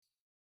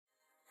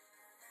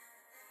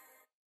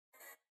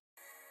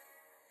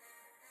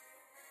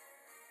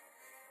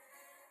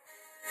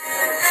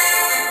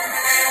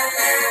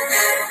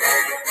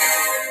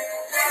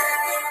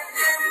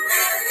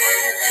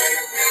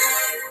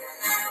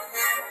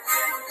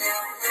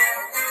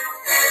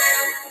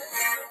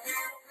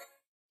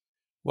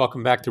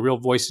Welcome back to Real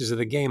Voices of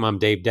the Game. I'm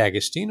Dave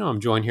Dagostino. I'm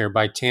joined here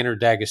by Tanner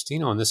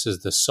Dagostino, and this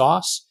is The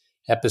Sauce,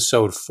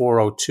 episode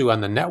 402 on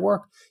the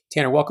network.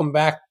 Tanner, welcome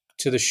back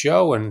to the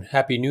show, and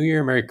Happy New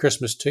Year. Merry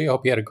Christmas to you.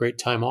 Hope you had a great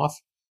time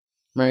off.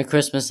 Merry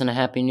Christmas and a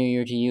Happy New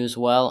Year to you as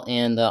well,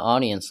 and the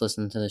audience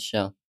listening to the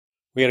show.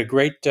 We had a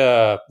great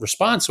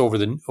response over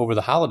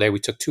the holiday. We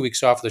took 2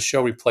 weeks off of the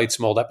show. We played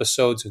some old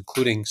episodes,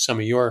 including some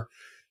of your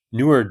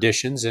newer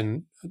editions,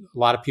 and a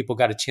lot of people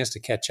got a chance to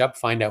catch up,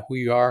 find out who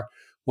you are,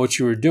 what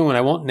you were doing.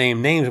 I won't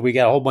name names. We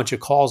got a whole bunch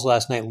of calls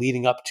last night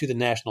leading up to the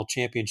national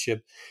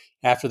championship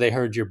after they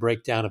heard your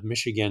breakdown of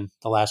Michigan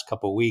the last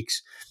couple of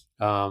weeks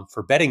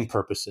for betting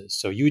purposes.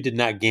 So you did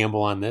not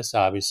gamble on this,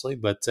 obviously,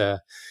 but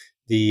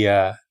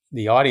the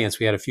audience,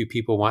 we had a few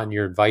people wanting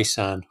your advice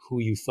on who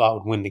you thought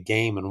would win the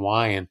game and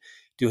why, and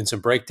doing some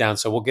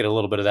breakdowns. So we'll get a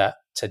little bit of that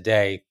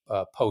today,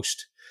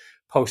 post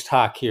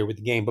hoc here with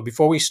the game. But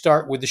before we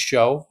start with the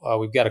show,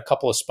 we've got a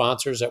couple of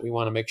sponsors that we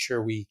want to make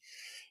sure we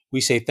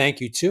say thank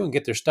you to and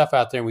get their stuff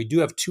out there. And we do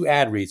have 2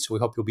 ad reads, so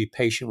we hope you'll be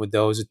patient with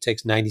those. It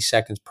takes 90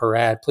 seconds per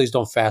ad. Please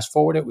don't fast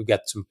forward it. We've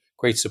got some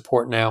great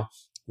support now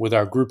with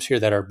our groups here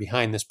that are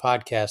behind this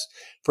podcast.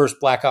 First,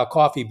 Blackout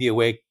Coffee, be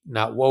awake,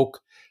 not woke.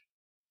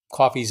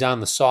 Coffee's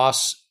on the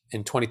sauce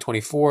in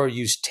 2024.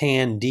 Use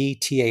TAND,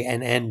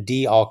 TANND,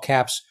 all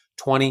caps,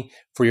 20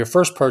 for your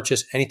first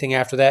purchase. Anything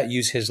after that,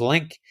 use his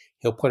link.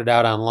 He'll put it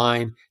out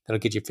online. That'll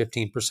get you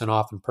 15%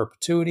 off in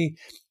perpetuity.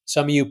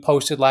 Some of you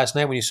posted last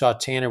night when you saw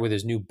Tanner with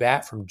his new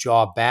bat from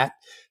Jaw Bat,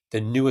 the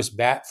newest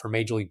bat for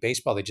Major League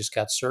Baseball. They just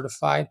got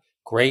certified.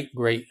 Great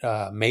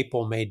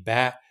maple-made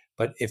bat.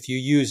 But if you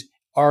use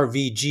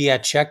RVG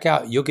at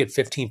checkout, you'll get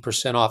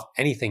 15% off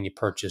anything you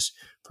purchase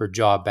for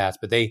Jaw Bats.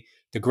 But the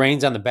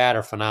grains on the bat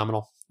are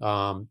phenomenal.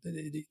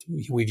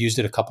 We've used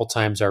it a couple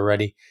times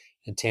already,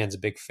 and Tan's a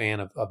big fan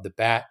of the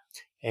bat.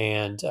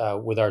 And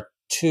with our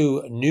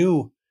 2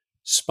 new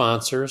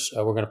sponsors,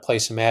 we're going to play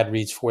some ad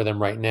reads for them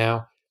right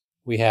now.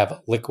 We have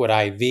Liquid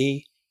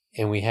IV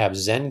and we have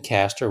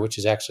Zencastr, which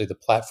is actually the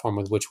platform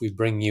with which we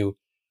bring you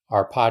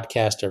our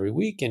podcast every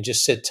week. And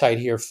just sit tight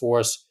here for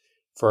us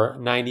for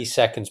 90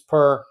 seconds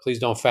per. Please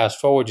don't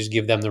fast forward. Just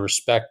give them the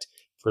respect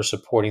for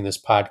supporting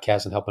this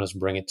podcast and helping us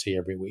bring it to you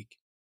every week.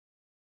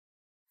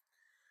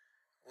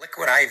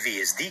 Liquid IV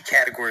is the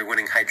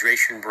category-winning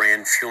hydration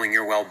brand fueling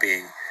your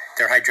well-being.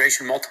 Their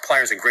hydration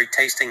multiplier is a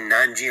great-tasting,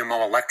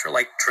 non-GMO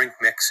electrolyte drink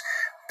mix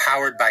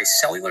powered by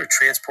cellular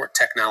transport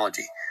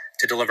technology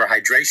to deliver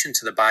hydration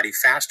to the body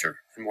faster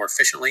and more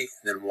efficiently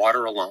than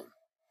water alone.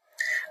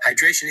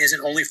 Hydration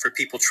isn't only for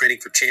people training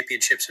for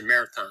championships and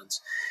marathons.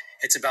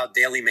 It's about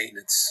daily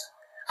maintenance.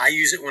 I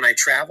use it when I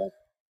travel,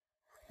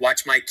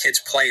 watch my kids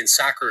play in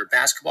soccer or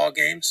basketball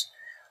games,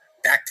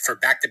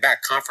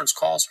 back-to-back conference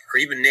calls, or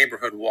even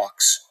neighborhood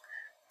walks.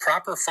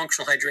 Proper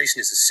functional hydration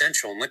is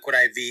essential, and Liquid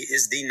IV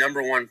is the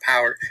 #1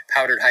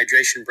 powdered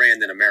hydration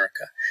brand in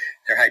America.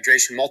 Their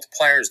hydration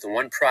multiplier is the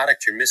one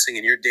product you're missing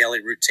in your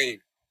daily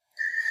routine.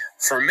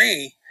 For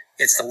me,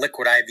 it's the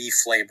Liquid IV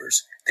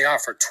flavors. They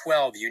offer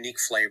 12 unique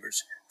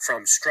flavors,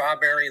 from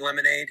strawberry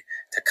lemonade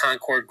to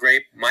Concord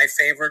grape, my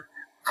favorite,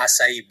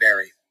 acai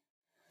berry.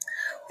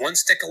 1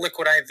 stick of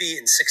Liquid IV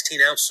and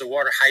 16 ounces of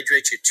water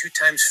hydrates you 2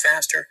 times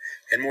faster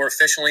and more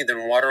efficiently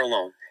than water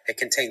alone. It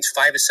contains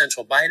 5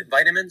 essential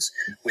vitamins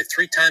with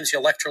 3 times the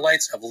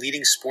electrolytes of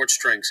leading sports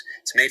drinks.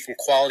 It's made from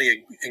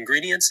quality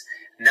ingredients,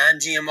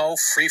 non-GMO,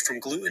 free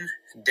from gluten,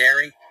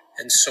 dairy,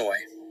 and soy.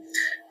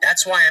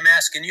 That's why I'm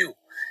asking you,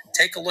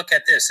 take a look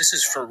at this. This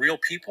is for real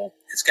people.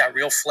 It's got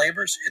real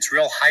flavors. It's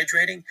real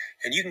hydrating.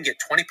 And you can get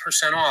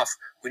 20% off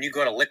when you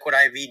go to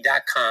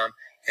liquidiv.com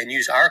and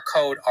use our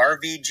code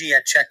RVG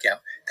at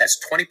checkout. That's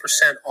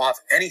 20% off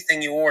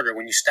anything you order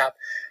when you shop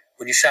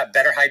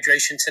Better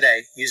Hydration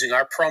today using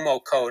our promo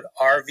code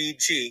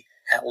RVG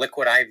at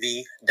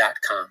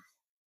liquidiv.com.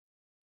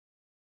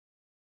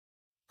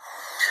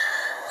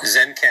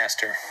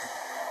 Zencastr.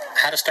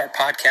 How to start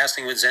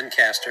podcasting with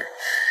Zencastr.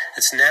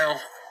 It's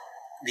now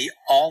the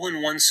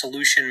all-in-one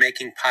solution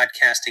making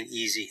podcasting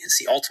easy. It's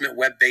the ultimate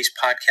web-based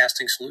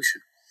podcasting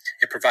solution.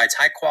 It provides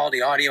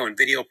high-quality audio and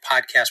video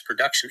podcast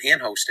production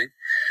and hosting.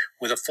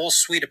 With a full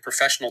suite of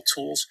professional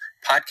tools,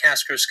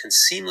 podcasters can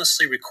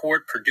seamlessly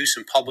record, produce,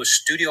 and publish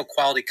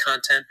studio-quality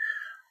content,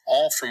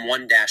 all from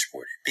one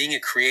dashboard. Being a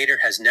creator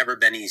has never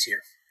been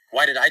easier.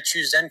 Why did I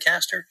choose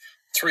Zencastr?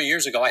 3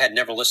 years ago, I had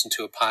never listened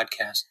to a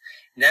podcast.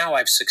 Now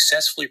I've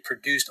successfully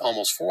produced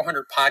almost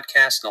 400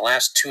 podcasts in the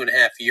last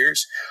 2.5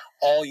 years,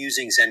 all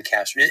using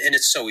Zencastr, and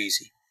it's so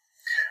easy.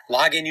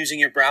 Log in using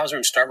your browser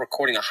and start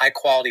recording a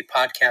high-quality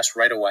podcast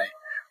right away.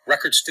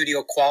 Record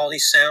studio quality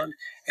sound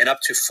and up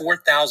to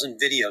 4,000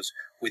 videos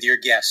with your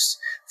guests.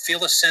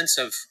 Feel a sense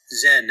of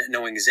zen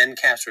knowing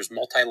Zencastr's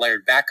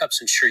multi-layered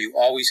backups ensure you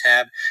always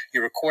have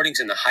your recordings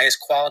in the highest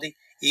quality,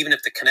 even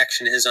if the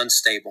connection is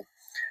unstable.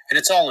 And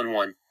it's all in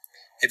one.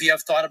 If you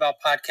have thought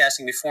about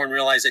podcasting before and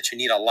realize that you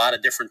need a lot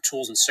of different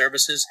tools and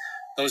services,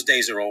 those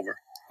days are over.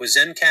 With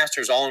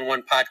Zencastr's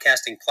all-in-one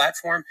podcasting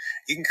platform,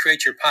 you can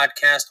create your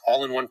podcast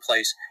all in one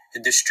place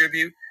and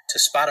distribute to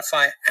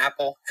Spotify,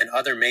 Apple, and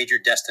other major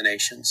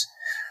destinations.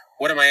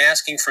 What am I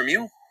asking from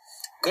you?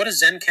 Go to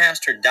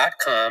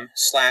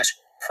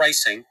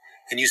Zencastr.com/pricing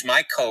and use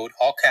my code,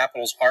 all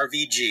capitals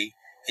RVG,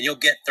 and you'll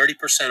get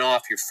 30%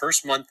 off your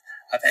first month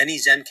of any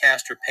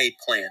Zencastr paid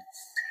plan.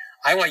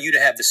 I want you to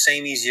have the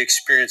same easy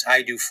experience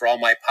I do for all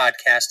my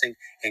podcasting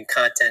and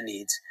content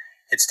needs.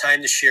 It's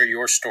time to share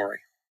your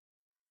story.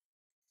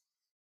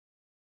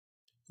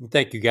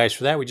 Thank you guys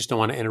for that. We just don't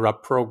want to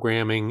interrupt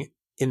programming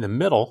in the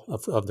middle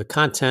of the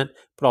content,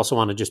 but also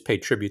want to just pay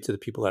tribute to the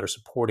people that are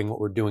supporting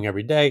what we're doing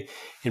every day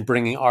and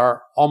bringing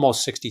our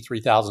almost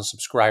 63,000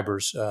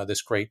 subscribers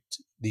these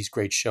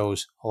great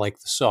shows like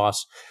The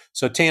Sauce.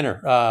 So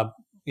Tanner,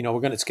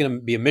 it's going to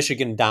be a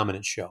Michigan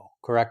dominant show,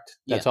 correct?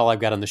 That's all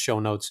I've got on the show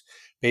notes,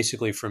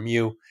 basically from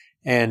you.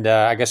 And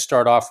I guess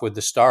start off with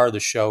the star of the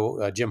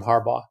show, Jim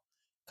Harbaugh.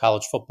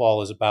 College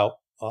football is about,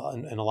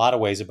 in a lot of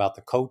ways, about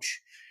the coach.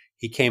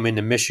 He came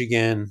into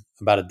Michigan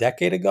about a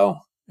decade ago.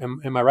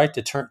 Am I right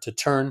to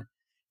turn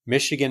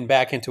Michigan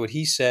back into what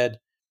he said,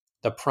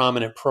 the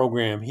prominent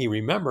program he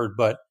remembered?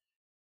 But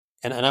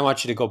and I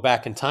want you to go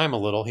back in time a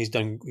little. He's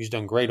done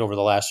great over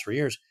the last 3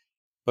 years.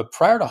 But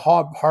prior to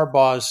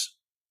Harbaugh's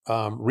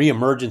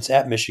reemergence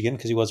at Michigan,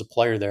 because he was a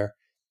player there,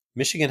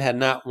 Michigan had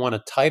not won a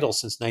title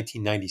since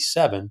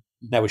 1997.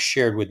 That was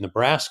shared with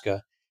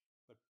Nebraska.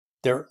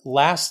 Their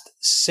last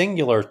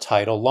singular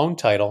title, lone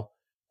title,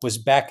 was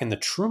back in the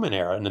Truman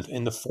era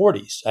in the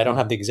 40s. I don't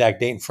have the exact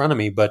date in front of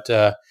me, but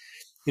give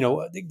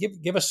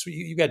us.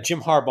 You got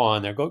Jim Harbaugh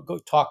on there. Go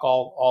talk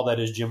all that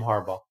is Jim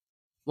Harbaugh.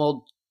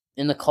 Well,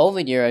 in the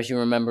COVID year, as you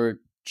remember,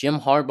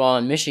 Jim Harbaugh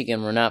and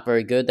Michigan were not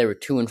very good. They were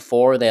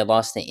 2-4. They had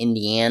lost to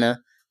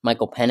Indiana.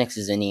 Michael Penix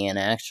is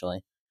Indiana,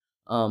 actually.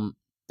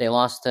 They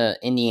lost to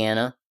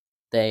Indiana.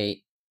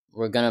 They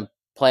were going to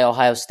play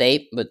Ohio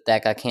State, but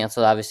that got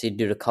canceled, obviously,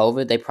 due to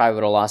COVID. They probably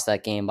would have lost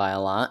that game by a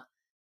lot.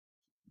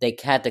 They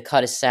had to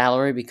cut his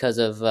salary because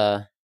of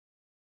the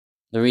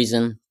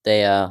reason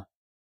they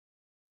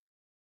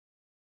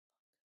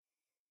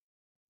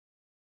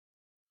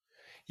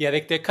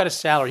they cut his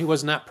salary. He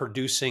was not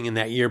producing in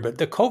that year, but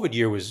the COVID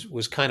year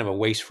was kind of a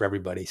waste for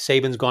everybody.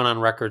 Saban's gone on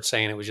record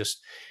saying it was just,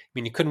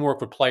 you couldn't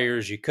work with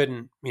players. You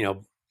couldn't,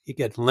 you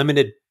get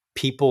limited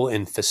people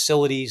in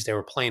facilities. They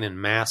were playing in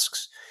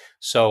masks.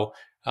 So,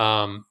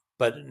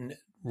 but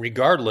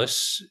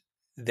regardless,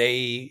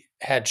 they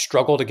had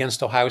struggled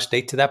against Ohio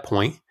State to that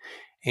point,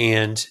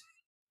 and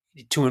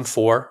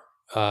 2-4,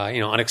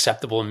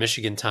 unacceptable in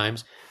Michigan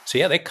times.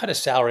 So they cut his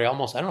salary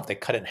almost. I don't know if they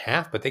cut it in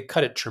half, but they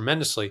cut it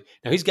tremendously.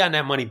 Now he's gotten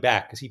that money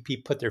back because he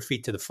put their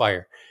feet to the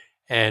fire.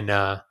 And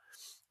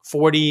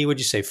 40, would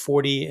you say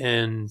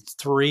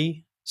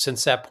 40-3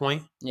 since that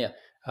point? Yeah.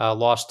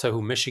 Lost to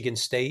who? Michigan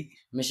State.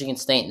 Michigan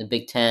State in the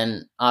Big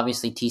Ten,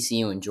 obviously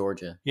TCU and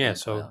Georgia. Yeah,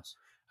 so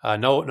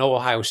no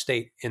Ohio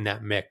State in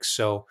that mix.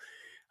 So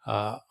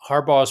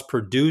Harbaugh's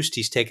produced.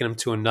 He's taken him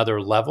to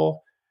another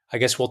level. I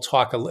guess we'll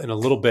talk in a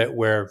little bit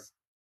where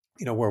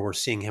we're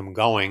seeing him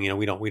going.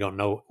 We don't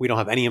know. We don't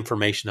have any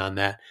information on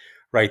that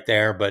right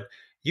there. But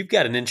you've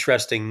got an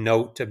interesting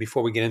note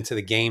before we get into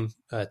the game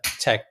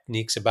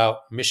techniques about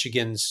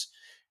Michigan's.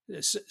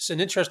 It's an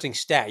interesting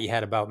stat you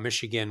had about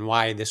Michigan.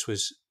 Why this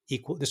was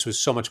equal. This was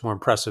so much more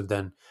impressive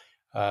than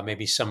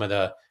maybe some of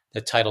the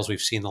titles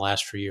we've seen the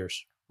last few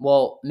years.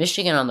 Well,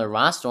 Michigan on the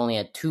roster only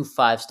had 2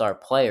 5-star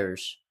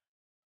players,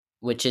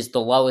 which is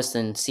the lowest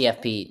in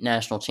CFP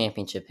national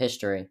championship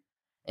history.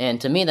 And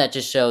to me, that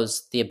just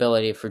shows the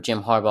ability for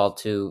Jim Harbaugh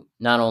to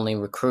not only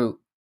recruit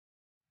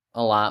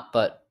a lot,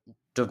 but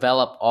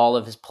develop all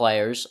of his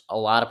players. A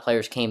lot of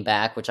players came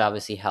back, which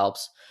obviously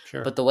helps.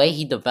 Sure. But the way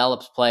he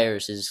develops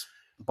players is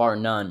bar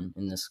none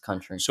in this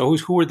country. So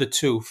who were the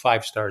 2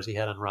 5-stars he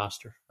had on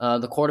roster?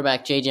 The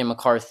quarterback, J.J.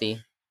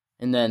 McCarthy,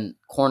 and then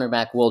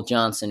cornerback Will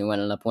Johnson, who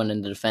ended up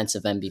winning the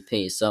defensive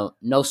MVP. So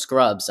no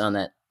scrubs on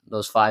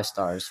those 5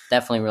 stars.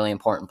 Definitely really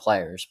important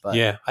players. But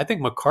yeah, I think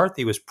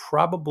McCarthy was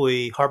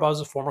probably Harbaugh's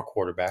a former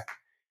quarterback.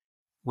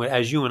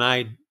 As you and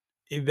I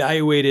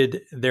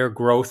evaluated their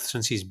growth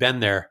since he's been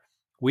there,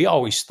 we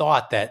always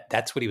thought that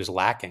that's what he was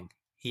lacking.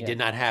 He did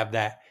not have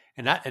that,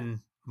 and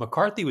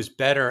McCarthy was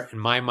better in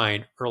my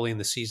mind early in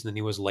the season than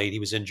he was late. He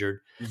was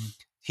injured. Mm-hmm.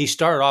 He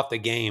started off the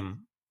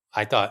game,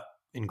 I thought,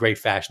 in great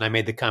fashion. I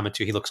made the comment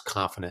too. He looks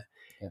confident.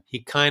 Yeah.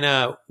 He kind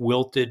of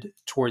wilted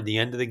toward the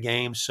end of the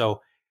game,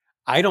 so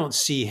I don't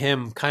see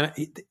him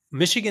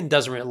Michigan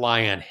doesn't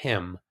rely on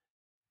him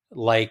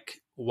like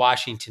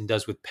Washington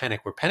does with Penix,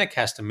 where Penix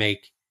has to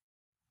make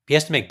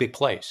big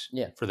plays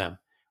for them.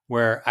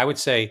 Where I would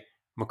say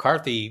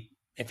McCarthy,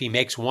 if he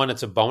makes one,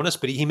 it's a bonus,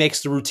 but he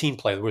makes the routine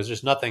play where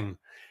there's nothing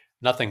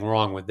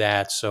wrong with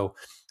that. So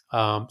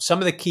some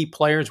of the key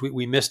players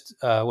we missed,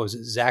 what was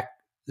it, Zach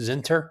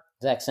Zinter?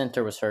 Zach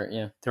Zinter was hurt,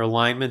 yeah. Their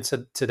lineman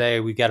said today,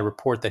 we got a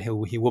report that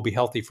he will be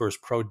healthy for his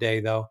pro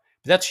day, though.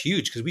 But that's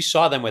huge because we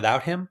saw them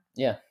without him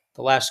the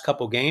last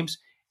couple games,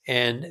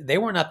 and they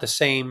were not the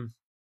same.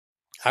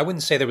 I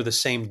wouldn't say they were the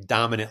same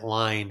dominant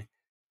line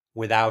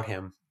without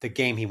him. The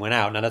game he went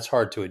out. Now, that's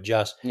hard to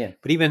adjust. Yeah.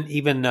 But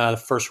even the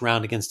first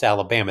round against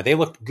Alabama, they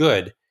looked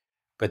good,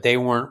 but they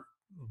weren't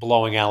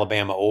blowing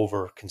Alabama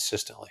over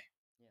consistently.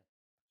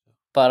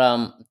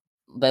 But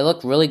they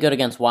looked really good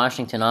against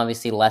Washington.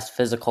 Obviously, less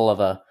physical of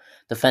a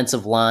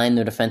defensive line.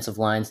 Their defensive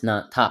line's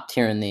not top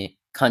tier in the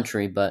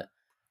country, but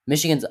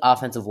Michigan's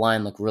offensive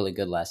line looked really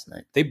good last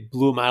night. They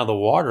blew them out of the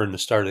water in the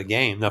start of the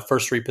game. Now,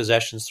 first 3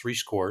 possessions, 3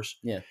 scores.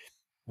 Yeah.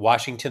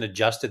 Washington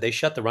adjusted. They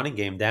shut the running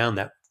game down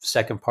that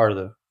second part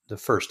of the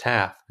first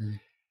half. Mm.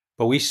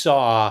 But we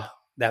saw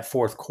that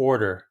fourth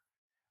quarter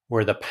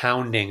where the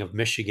pounding of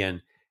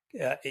Michigan,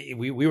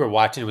 we were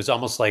watching, it was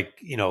almost like,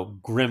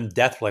 grim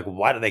death. Like,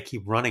 why do they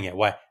keep running it?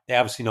 Why? They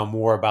obviously know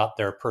more about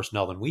their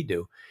personnel than we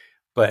do.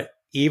 But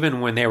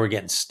even when they were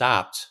getting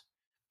stopped,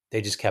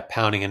 they just kept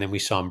pounding, and then we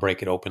saw them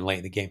break it open late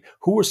in the game.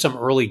 Who were some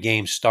early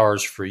game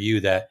stars for you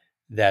that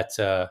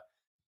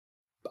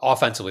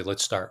offensively?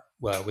 Let's start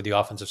with the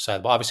offensive side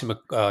of the ball. Obviously,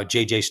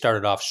 JJ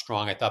started off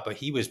strong, I thought, but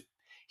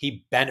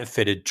he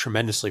benefited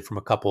tremendously from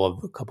a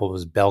couple of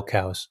his bell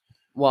cows.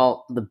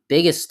 Well, the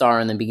biggest star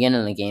in the beginning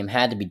of the game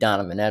had to be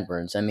Donovan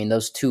Edwards. I mean,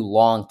 those 2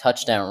 long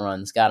touchdown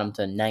runs got him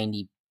to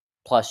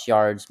 90-plus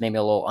yards, maybe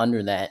a little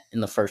under that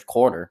in the first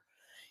quarter.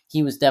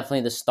 He was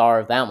definitely the star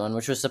of that one,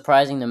 which was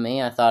surprising to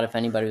me. I thought if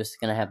anybody was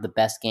going to have the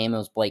best game, it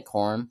was Blake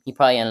Corum. He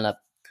probably ended up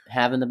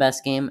having the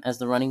best game as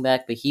the running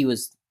back, but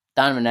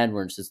Donovan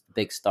Edwards is the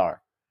big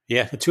star.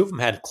 Yeah, the two of them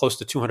had close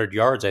to 200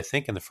 yards, I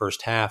think, in the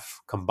first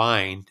half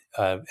combined.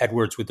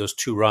 Edwards with those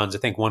 2 runs, I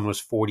think one was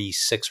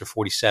 46 or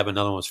 47,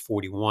 another one was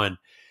 41.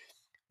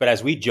 But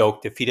as we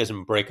joked, if he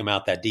doesn't break him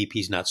out that deep,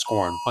 he's not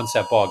scoring. Once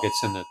that ball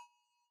gets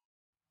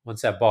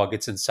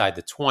inside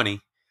the 20,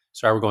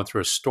 sorry, we're going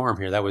through a storm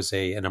here. That was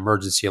an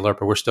emergency alert,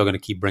 but we're still going to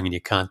keep bringing you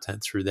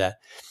content through that.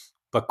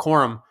 But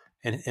Corum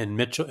and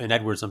Mitchell and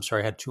Edwards,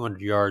 had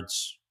 200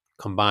 yards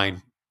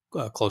combined,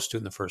 close to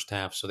it in the first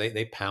half. So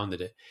they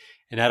pounded it.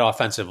 And that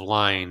offensive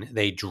line,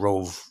 they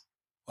drove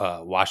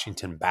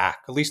Washington back,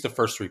 at least the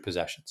first 3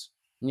 possessions.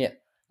 Yeah.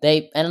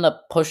 They ended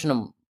up pushing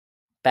them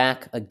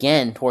back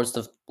again towards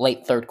the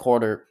late third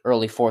quarter,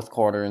 early fourth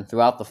quarter, and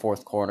throughout the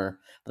fourth quarter.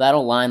 But that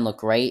O-line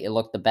looked great. It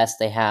looked the best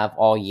they have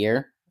all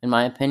year, in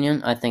my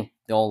opinion. I think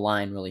the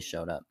O-line really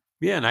showed up.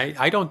 Yeah, and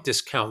I don't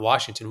discount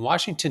Washington.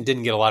 Washington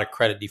didn't get a lot of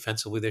credit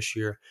defensively this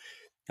year.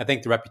 I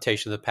think the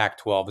reputation of the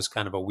Pac-12 is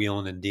kind of a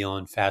wheeling and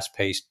dealing,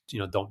 fast-paced,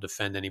 don't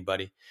defend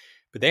anybody.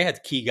 But they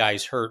had key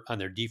guys hurt on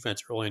their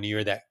defense early in the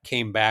year that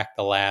came back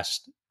the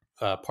last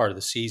part of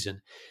the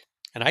season.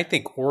 And I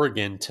think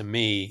Oregon, to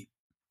me,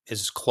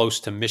 is close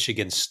to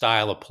Michigan's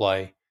style of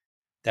play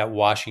that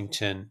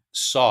Washington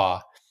saw.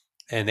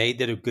 And they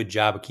did a good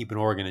job of keeping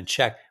Oregon in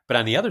check. But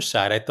on the other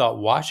side, I thought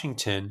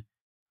Washington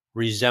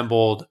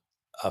resembled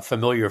a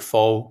familiar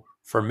foe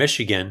for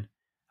Michigan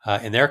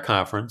in their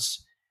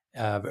conference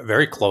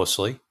very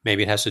closely.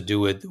 Maybe it has to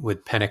do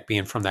with Pennick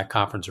being from that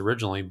conference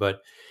originally,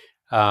 but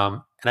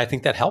and I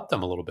think that helped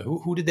them a little bit.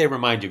 Who did they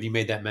remind you of? You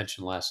made that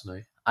mention last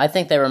night. I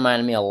think they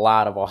reminded me a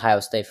lot of Ohio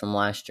State from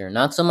last year.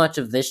 Not so much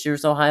of this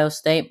year's Ohio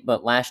State,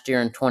 but last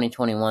year in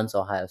 2021's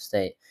Ohio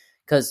State.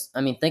 Because,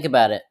 think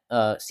about it.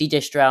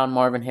 C.J. Stroud,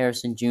 Marvin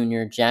Harrison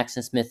Jr.,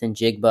 Jackson Smith, and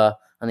Jigba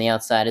on the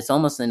outside. It's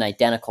almost an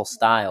identical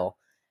style.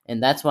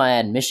 And that's why I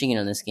had Michigan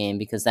in this game,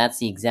 because that's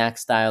the exact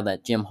style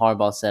that Jim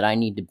Harbaugh said I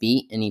need to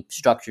beat, and he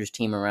structures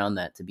team around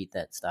that to beat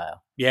that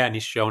style. Yeah, and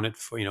he's shown it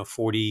for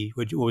 40.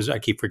 What was I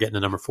keep forgetting the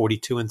number?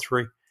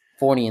 42-3.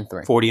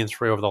 40-3.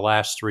 40-3 over the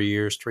last 3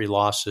 years. 3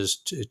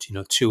 losses.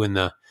 2 in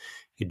the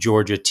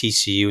Georgia,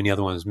 TCU, and the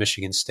other one was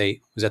Michigan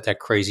State. Was that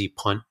crazy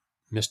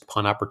missed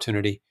punt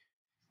opportunity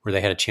where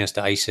they had a chance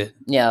to ice it?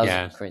 Yeah,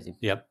 that was crazy.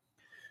 Yep.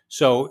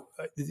 So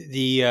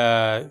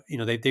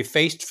they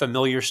faced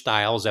familiar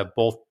styles that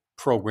both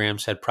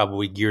programs had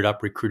probably geared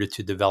up, recruited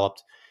to,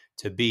 developed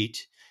to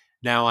beat.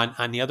 Now,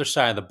 on the other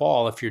side of the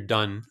ball, if you're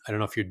done, I don't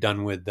know if you're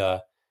done with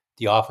the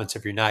offense.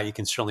 If you're not, you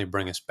can certainly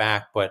bring us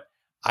back. But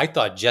I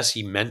thought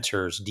Jesse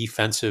Mentor's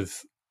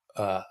defensive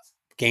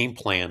game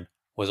plan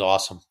was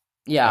awesome.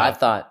 Yeah, I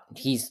thought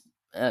he's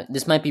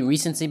this might be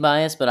recency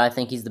bias, but I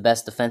think he's the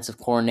best defensive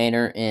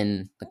coordinator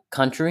in the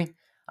country.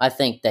 I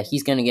think that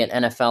he's going to get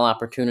NFL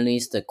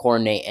opportunities to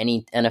coordinate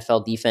any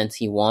NFL defense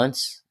he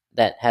wants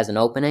that has an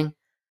opening.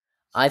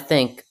 I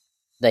think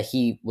that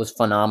he was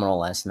phenomenal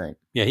last night.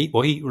 Yeah,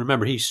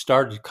 he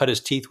started to cut his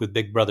teeth with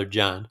Big Brother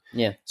John.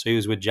 Yeah. So he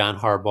was with John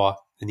Harbaugh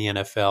in the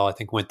NFL. I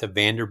think went to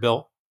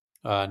Vanderbilt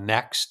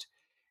next.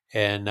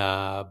 And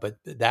but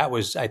that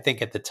was, I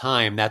think at the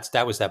time,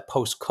 that was that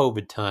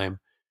post-COVID time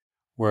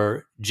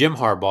where Jim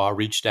Harbaugh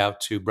reached out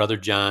to Brother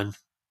John,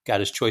 got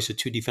his choice of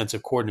 2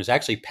 defensive coordinators,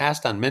 actually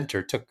passed on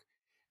Mentor,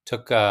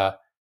 took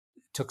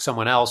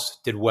someone else,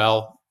 did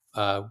well,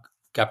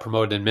 got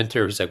promoted, and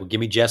Mentor was like, well, give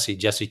me Jesse.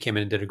 Jesse came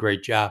in and did a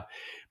great job.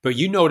 But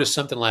you noticed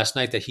something last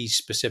night that he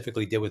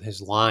specifically did with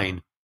his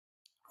line,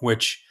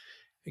 which,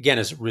 again,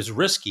 was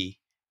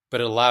risky,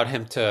 but it allowed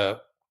him to,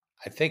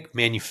 I think,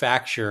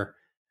 manufacture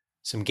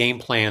some game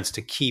plans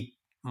to keep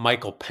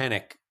Michael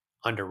Pennick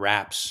under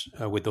wraps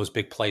with those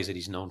big plays that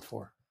he's known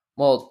for.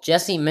 Well,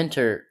 Jesse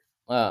Minter,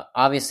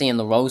 obviously in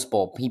the Rose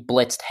Bowl, he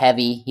blitzed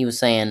heavy. He was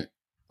saying,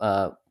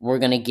 we're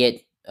going to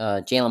get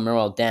Jalen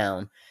Murrow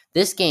down.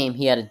 This game,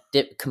 he had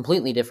a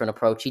completely different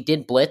approach. He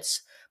did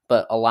blitz,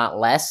 but a lot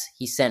less.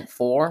 He sent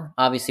 4,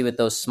 obviously with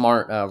those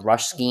smart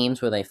rush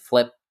schemes where they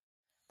flip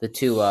the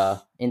two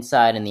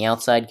inside and the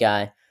outside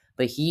guy.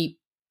 But he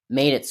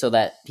made it so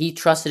that he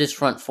trusted his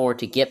front 4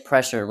 to get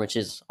pressure, which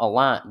is a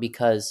lot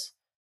because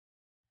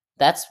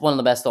that's one of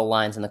the best O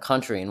lines in the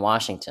country in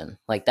Washington.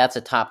 Like that's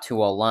a top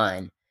 2 O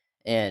line,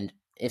 and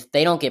if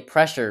they don't get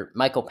pressure,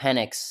 Michael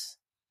Penix,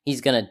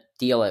 he's gonna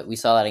deal it. We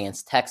saw that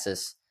against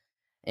Texas,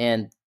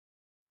 and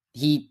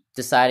he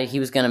decided he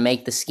was going to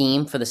make the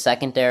scheme for the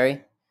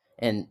secondary,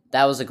 and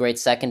that was a great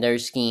secondary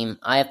scheme.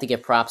 I have to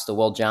give props to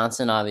Will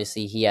Johnson.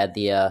 Obviously, he had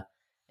the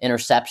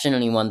interception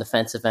and he won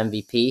defensive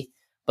MVP,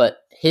 but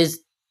his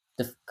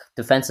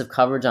defensive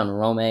coverage on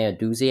Rome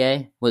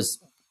Aduzie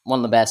was one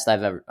of the best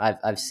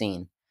I've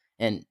seen.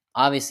 And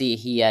obviously,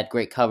 he had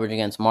great coverage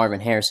against Marvin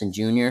Harrison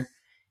Jr.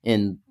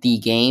 in the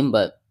game,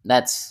 but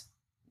that's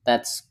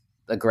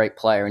a great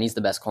player, and he's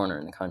the best corner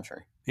in the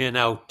country. Yeah,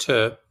 now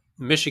to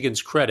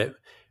Michigan's credit,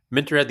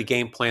 Minter had the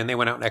game plan. They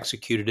went out and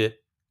executed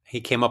it. He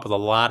came up with a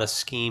lot of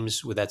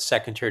schemes with that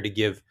secondary to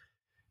give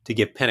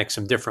Penix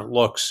some different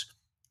looks,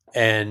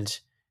 and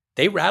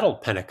they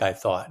rattled Penix. I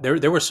thought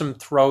there were some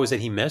throws that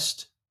he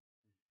missed.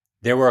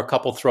 There were a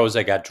couple throws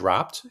that got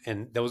dropped,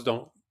 and those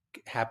don't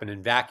happen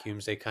in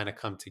vacuums. They kind of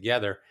come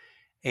together.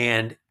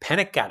 And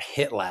Penix got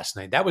hit last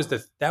night. That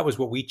was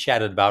what we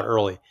chatted about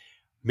early.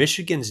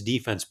 Michigan's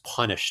defense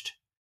punished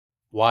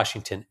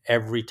Washington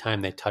every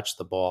time they touched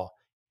the ball.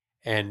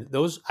 And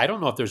those, I don't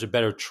know if there's a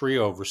better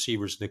trio of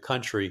receivers in the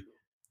country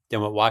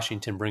than what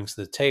Washington brings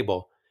to the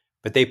table,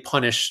 but they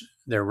punish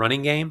their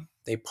running game.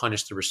 They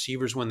punish the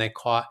receivers when they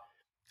caught.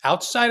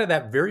 Outside of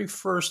that very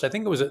first, I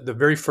think it was the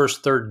very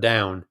first third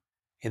down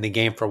in the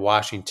game for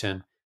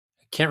Washington.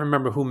 I can't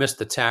remember who missed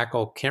the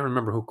tackle. Can't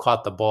remember who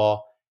caught the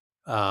ball.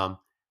 But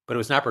it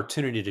was an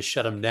opportunity to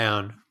shut them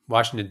down.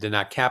 Washington did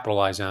not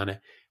capitalize on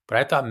it. But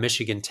I thought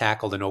Michigan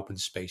tackled an open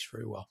space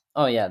very well.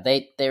 Oh yeah,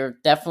 they're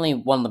definitely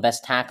one of the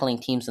best tackling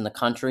teams in the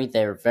country.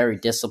 They're very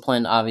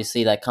disciplined.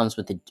 Obviously, that comes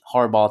with the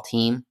hardball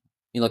team.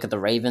 You look at the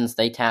Ravens;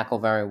 they tackle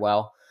very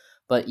well.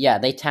 But yeah,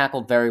 they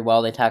tackled very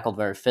well. They tackled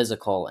very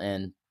physical,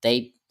 and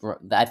I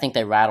think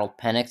they rattled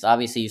Penix.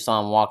 Obviously, you saw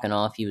him walking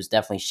off; he was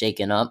definitely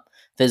shaken up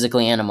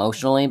physically and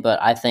emotionally.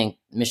 But I think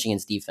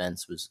Michigan's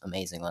defense was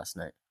amazing last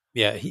night.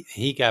 Yeah,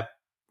 he got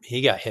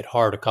hit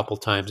hard a couple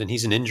times, and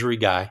he's an injury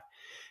guy.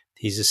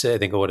 He's I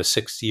think, a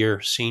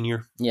 6th-year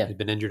senior. Yeah. He's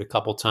been injured a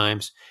couple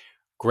times.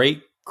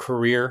 Great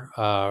career,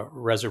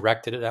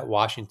 resurrected it at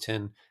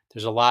Washington.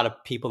 There's a lot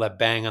of people that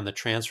bang on the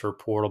transfer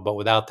portal, but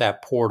without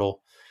that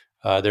portal,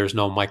 there's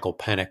no Michael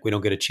Penix. We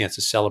don't get a chance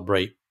to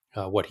celebrate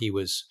what he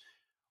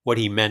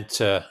meant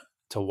to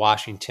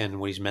Washington,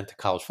 what he's meant to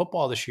college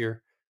football this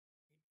year.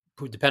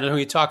 Depending on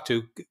who you talk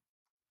to,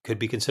 could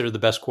be considered the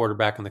best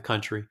quarterback in the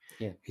country.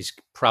 Yeah. He's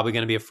probably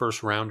going to be a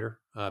first rounder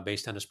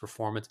based on his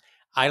performance.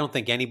 I don't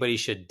think anybody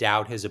should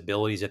doubt his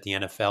abilities at the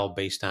NFL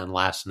based on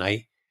last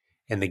night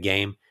in the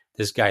game.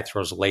 This guy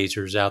throws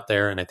lasers out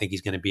there, and I think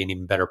he's going to be an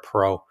even better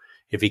pro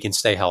if he can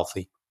stay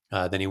healthy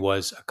than he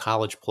was a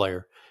college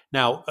player.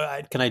 Now,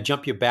 can I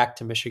jump you back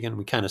to Michigan?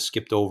 We kind of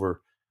skipped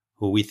over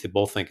who we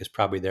both think is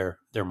probably their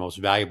most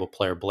valuable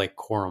player, Blake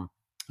Corum.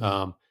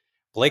 Mm-hmm.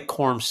 Blake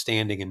Corum's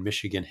standing in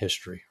Michigan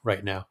history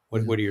right now.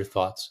 What are your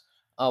thoughts?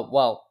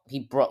 Well,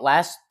 he brought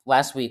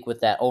last week with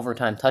that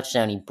overtime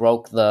touchdown. He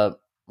broke the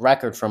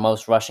record for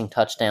most rushing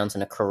touchdowns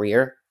in a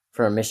career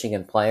for a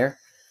Michigan player.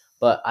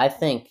 But I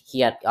think he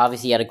had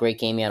a great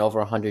game. He had over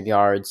 100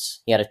 yards.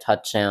 He had a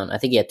touchdown. I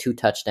think he had 2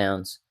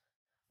 touchdowns.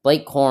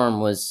 Blake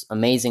Corum was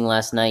amazing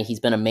last night.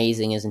 He's been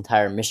amazing his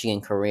entire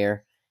Michigan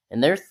career.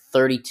 And they're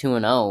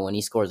 32-0 when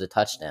he scores a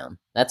touchdown.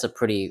 That's a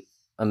pretty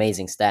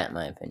amazing stat, in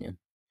my opinion.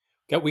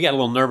 We got a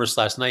little nervous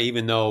last night,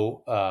 even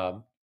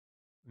though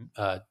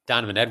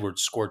Donovan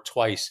Edwards scored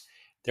twice.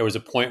 There was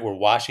a point where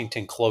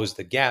Washington closed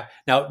the gap.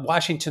 Now,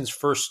 Washington's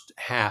first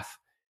half,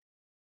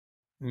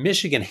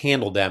 Michigan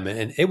handled them,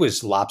 and it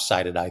was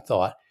lopsided, I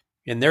thought.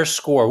 And their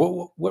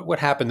score, what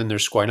happened in their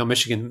score? I know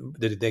Michigan,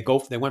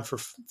 they went for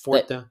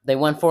fourth down? They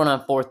went for it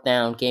on 4th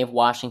down, gave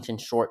Washington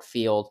short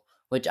field,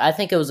 which I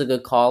think it was a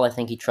good call. I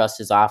think he trusts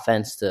his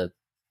offense to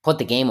put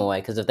the game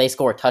away, because if they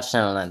score a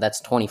touchdown on that,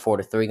 that's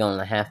 24-3 going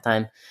into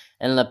halftime.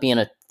 Ended up being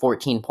a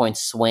 14-point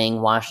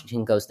swing.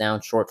 Washington goes down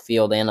short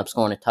field. They end up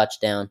scoring a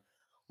touchdown.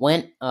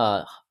 Went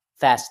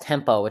fast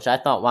tempo, which I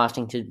thought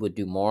Washington would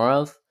do more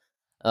of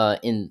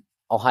in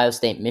Ohio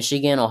State,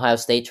 Michigan. Ohio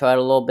State tried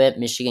a little bit.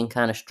 Michigan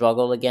kind of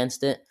struggled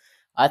against it.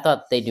 I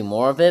thought they'd do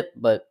more of it,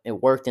 but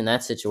it worked in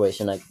that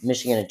situation. Like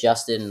Michigan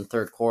adjusted in the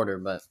third quarter,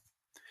 but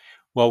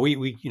well,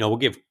 we'll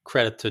give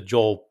credit to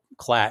Joel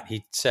Klatt.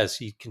 He says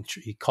he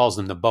calls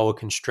them the boa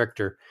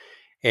constrictor.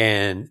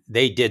 And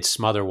they did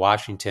smother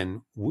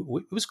Washington.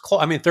 It was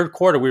close. I mean, third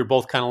quarter, we were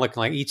both kind of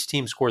looking like each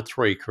team scored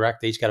 3,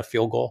 correct? They each got a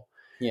field goal.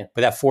 Yeah.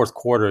 But that fourth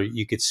quarter,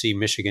 you could see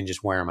Michigan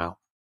just wear them out.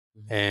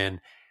 Mm-hmm. And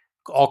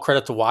all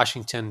credit to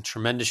Washington.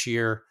 Tremendous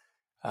year.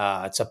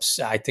 I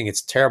think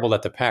it's terrible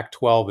that the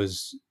Pac-12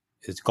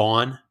 is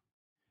gone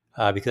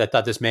because I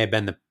thought this may have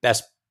been the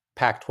best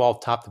Pac-12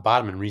 top to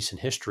bottom in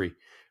recent history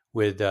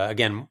with,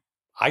 again,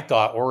 I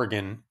thought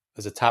Oregon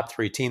was a top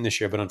 3 team this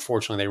year, but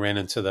unfortunately they ran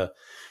into the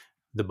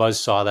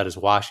buzzsaw that is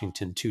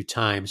Washington 2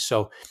 times.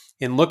 So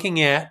in looking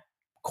at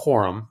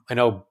Corum, I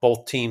know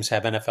both teams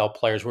have NFL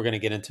players. We're going to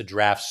get into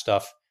draft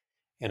stuff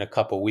in a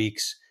couple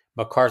weeks.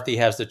 McCarthy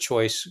has the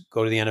choice: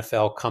 go to the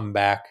NFL, come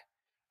back.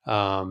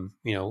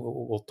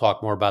 We'll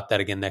talk more about that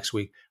again next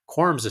week.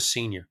 Corum's a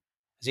senior.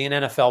 Is he an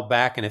NFL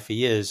back? And if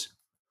he is,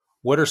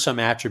 what are some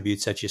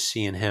attributes that you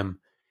see in him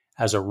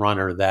as a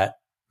runner that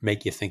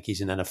make you think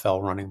he's an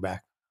NFL running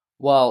back?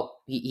 Well,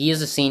 he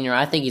is a senior.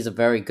 I think he's a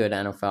very good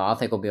NFL. I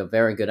think he'll be a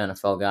very good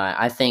NFL guy.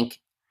 I think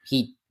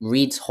he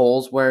reads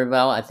holes very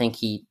well. I think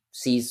he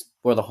sees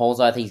where the holes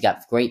are. I think he's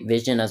got great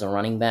vision as a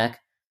running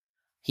back.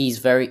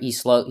 He's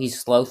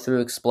slow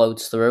through,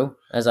 explodes through,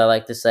 as I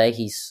like to say.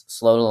 He's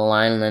slow to the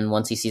line, and then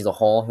once he sees a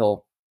hole,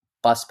 he'll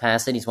bust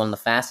past it. He's one of the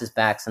fastest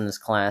backs in this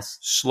class.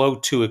 Slow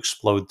to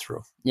explode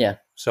through. Yeah.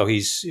 So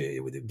he's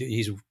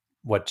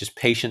what, just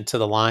patient to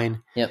the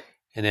line? Yep.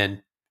 And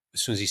then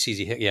as soon as he sees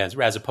he hit,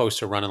 as opposed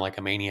to running like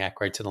a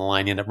maniac right to the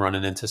line, you end up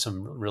running into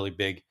some really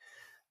big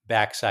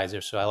backsides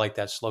there. So I like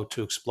that slow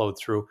to explode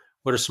through.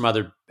 What are some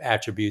other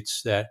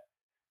attributes that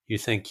you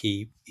think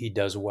he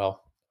does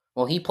well?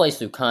 Well, he plays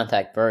through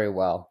contact very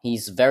well.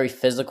 He's very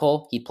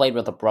physical. He played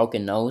with a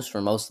broken nose for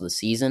most of the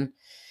season.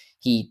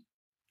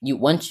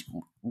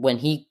 When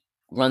he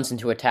runs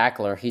into a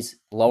tackler, he's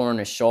lowering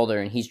his shoulder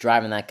and he's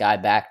driving that guy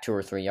back 2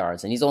 or 3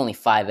 yards, and he's only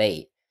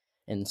 5'8".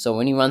 And so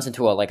when he runs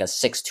into a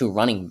 6'2"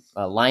 running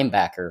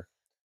linebacker,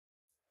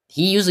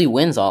 he usually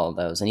wins all of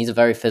those, and he's a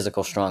very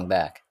physical, strong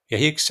back. Yeah,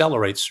 he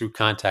accelerates through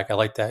contact. I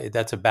like that.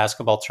 That's a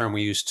basketball term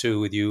we use too.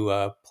 With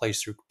you, play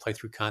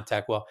through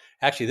contact. Well,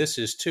 actually, this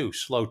is too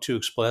slow to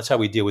explode. That's how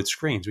we deal with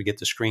screens. We get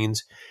the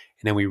screens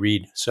and then we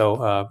read.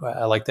 So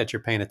I like that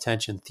you're paying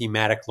attention.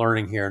 Thematic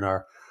learning here in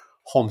our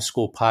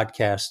homeschool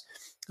podcast.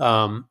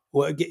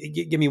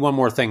 Give me one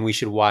more thing we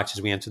should watch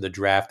as we enter the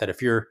draft. That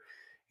if you're,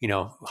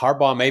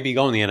 Harbaugh may be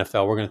going to the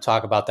NFL. We're going to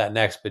talk about that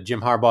next. But Jim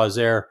Harbaugh is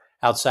there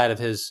outside of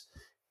his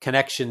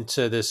connection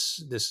to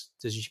this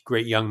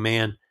great young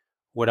man.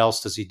 What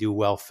else does he do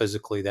well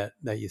physically that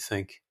you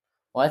think?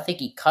 Well, I think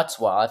he cuts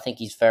well. I think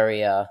he's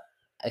very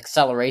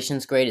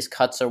acceleration's great. His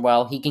cuts are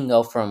well. He can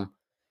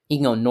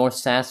go north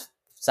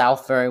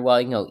south very well.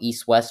 He can go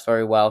east west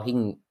very well.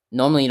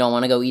 Normally you don't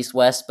want to go east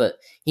west, but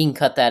he can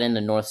cut that into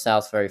north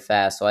south very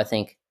fast. So I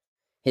think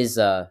his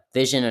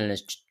vision and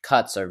his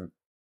cuts are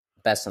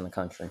best in the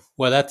country.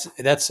 Well,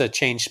 that's a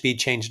change speed,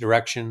 change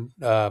direction.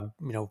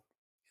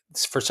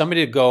 For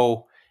somebody to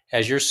go,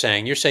 as you're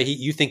saying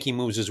you think he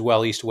moves as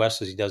well east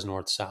west as he does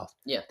north south.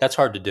 Yeah, that's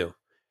hard to do.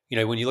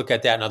 When you look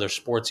at that in other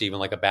sports, even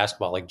like a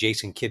basketball, like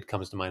Jason Kidd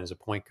comes to mind as a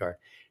point guard.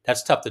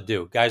 That's tough to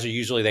do. Guys are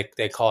usually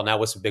they call, now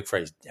what's the big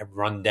phrase?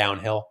 Run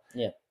downhill.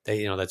 Yeah,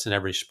 that's in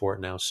every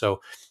sport now.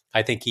 So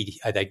I think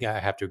I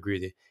have to agree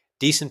with you.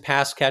 Decent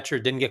pass catcher,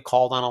 didn't get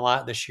called on a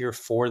lot this year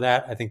for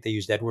that. I think they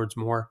used Edwards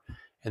more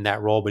in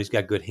that role, but he's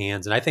got good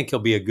hands, and I think he'll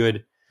be a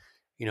good.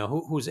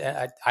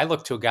 I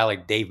look to a guy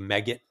like Dave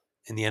Meggett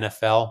in the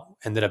NFL,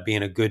 ended up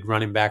being a good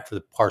running back for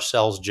the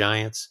Parcells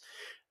Giants.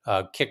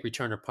 Kick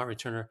returner, punt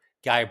returner,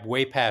 guy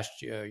way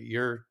past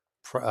your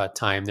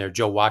time there.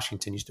 Joe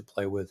Washington used to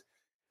play with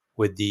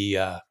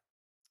the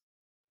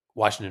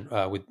Washington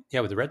with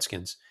the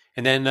Redskins.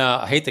 And then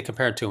I hate to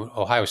compare it to an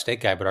Ohio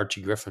State guy, but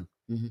Archie Griffin,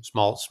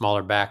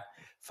 smaller back,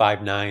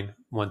 5'9",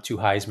 won 2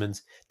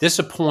 Heismans.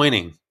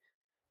 Disappointing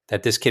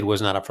that this kid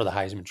was not up for the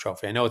Heisman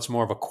Trophy. I know it's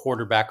more of a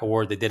quarterback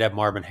award. They did have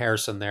Marvin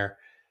Harrison there,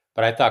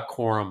 but I thought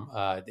Corum,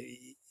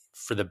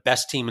 for the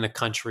best team in the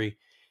country,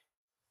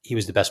 he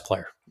was the best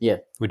player. Yeah.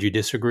 Would you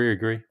disagree or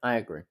agree? I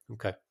agree.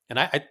 Okay.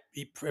 And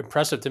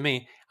impressive to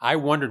me. I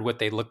wondered what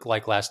they looked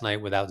like last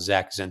night without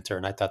Zach Zinter,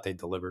 and I thought they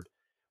delivered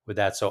with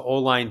that. So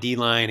O-line,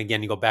 D-line,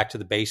 again, you go back to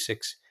the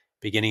basics.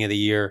 Beginning of the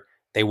year,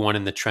 they won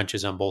in the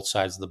trenches on both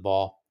sides of the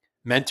ball.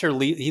 Mentor,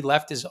 he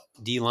left his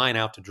D-line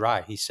out to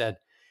dry. He said,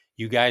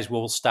 you guys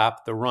will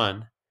stop the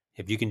run.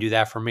 If you can do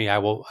that for me, I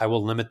will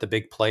limit the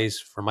big plays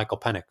for Michael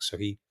Penix. So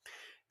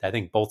I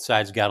think both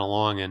sides got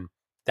along, and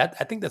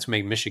I think that's what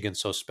made Michigan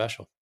so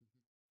special.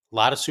 A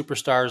lot of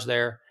superstars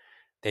there.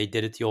 They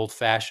did it the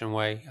old-fashioned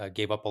way,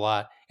 gave up a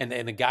lot. And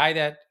the guy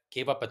that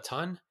gave up a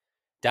ton,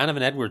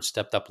 Donovan Edwards,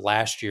 stepped up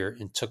last year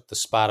and took the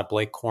spot of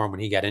Blake Corum when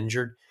he got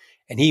injured.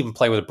 And he even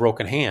played with a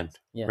broken hand,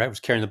 right? Was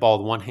carrying the ball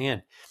with one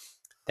hand.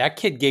 That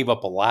kid gave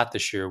up a lot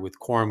this year with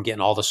Corum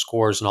getting all the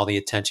scores and all the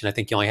attention. I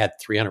think he only had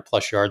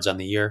 300-plus yards on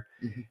the year.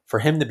 Mm-hmm. For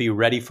him to be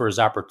ready for his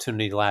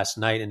opportunity last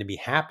night and to be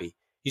happy.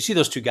 You see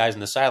those two guys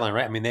on the sideline,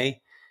 right? I mean,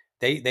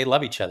 they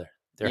love each other.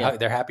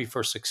 They're happy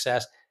for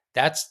success.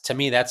 To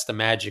me, that's the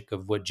magic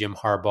of what Jim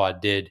Harbaugh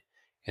did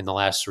in the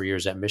last 3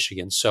 years at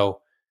Michigan.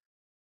 So,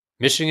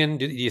 Michigan,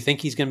 do you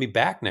think he's going to be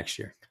back next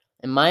year?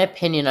 In my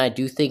opinion, I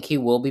do think he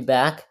will be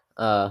back.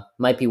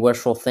 Might be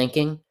wishful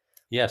thinking.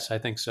 Yes, I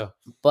think so.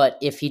 But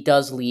if he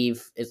does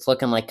leave, it's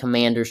looking like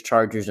Commanders,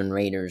 Chargers, and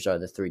Raiders are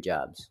the 3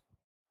 jobs.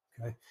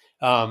 Okay.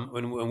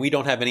 When we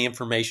don't have any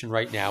information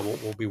right now,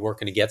 we'll be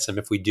working to get some.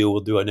 If we do, we'll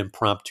do an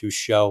impromptu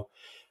show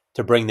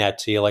to bring that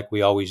to you like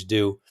we always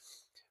do.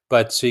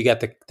 But so you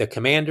got the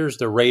Commanders,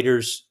 the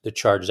Raiders, the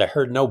Chargers. I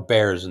heard no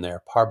Bears in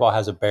there. Harbaugh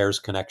has a Bears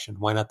connection.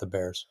 Why not the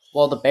Bears?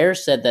 Well, the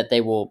Bears said that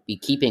they will be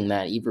keeping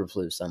Matt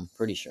Eberflus, I'm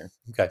pretty sure.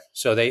 Okay,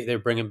 so they're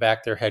bringing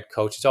back their head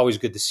coach. It's always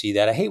good to see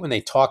that. I hate when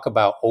they talk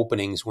about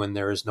openings when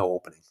there is no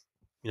opening.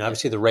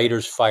 Obviously the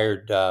Raiders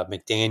fired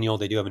McDaniel.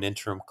 They do have an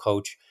interim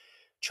coach.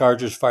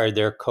 Chargers fired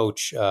their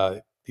coach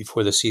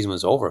before the season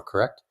was over,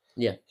 correct?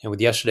 Yeah. And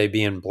with yesterday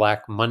being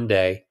Black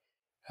Monday,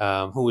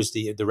 who was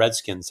the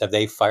Redskins? Have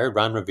they fired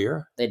Ron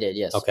Rivera? They did,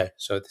 yes. Okay,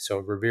 so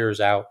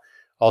Rivera's out.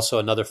 Also,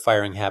 another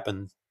firing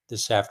happened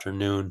this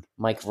afternoon.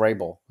 Mike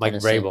Vrabel. Mike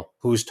Vrabel,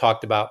 who's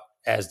talked about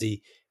as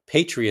the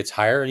Patriots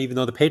hire, and even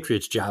though the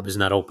Patriots job is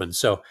not open.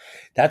 So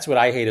that's what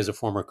I hate as a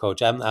former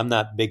coach. I'm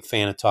not a big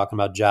fan of talking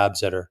about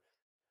jobs that are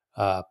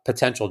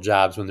potential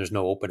jobs when there's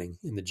no opening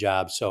in the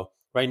job. So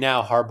right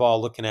now,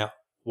 Harbaugh looking at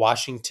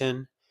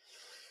Washington,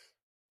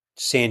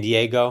 San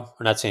Diego,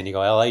 or not San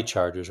Diego, LA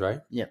Chargers, right?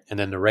 Yeah. And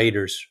then the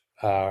Raiders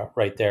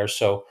right there.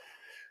 So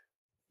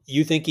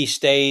you think he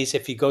stays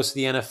if he goes to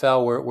the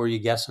NFL? Where are you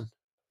guessing?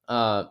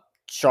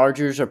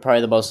 Chargers are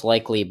probably the most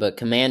likely, but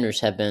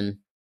Commanders have been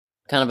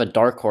kind of a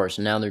dark horse,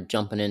 and now they're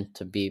jumping in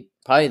to be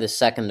probably the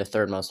second to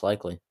third most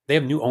likely. They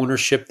have new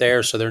ownership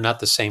there, so they're not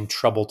the same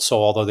troubled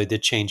soul, although they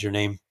did change their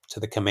name to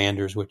the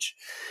Commanders, which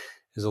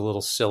is a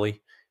little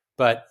silly.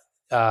 But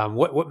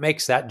what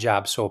makes that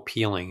job so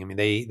appealing? I mean,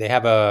 they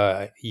have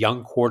a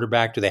young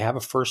quarterback. Do they have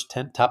a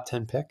top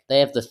 10 pick? They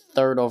have the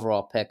third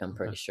overall pick, I'm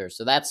pretty sure.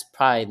 So that's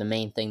probably the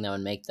main thing that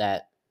would make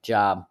that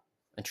job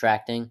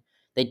attracting.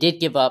 They did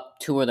give up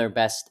two of their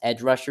best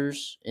edge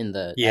rushers at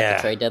the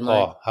trade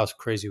deadline. Oh, how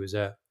crazy was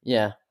that?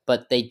 Yeah,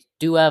 but they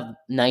do have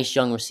nice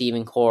young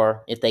receiving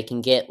core. If they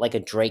can get like a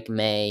Drake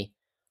May,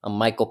 a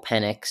Michael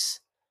Penix,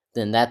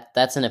 then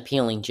that's an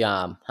appealing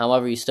job.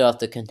 However, you still have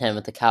to contend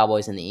with the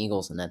Cowboys and the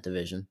Eagles in that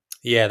division.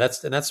 Yeah, that's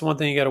the one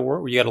thing you got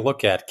to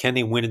look at. Can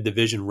they win a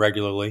division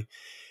regularly?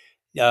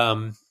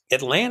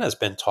 Atlanta's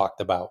been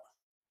talked about.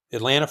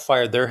 Atlanta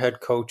fired their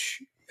head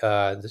coach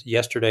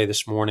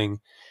this morning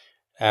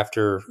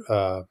after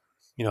a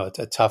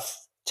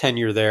tough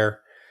tenure there.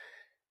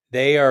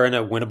 They are in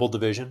a winnable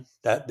division.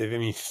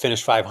 You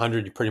finish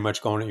 500, you're pretty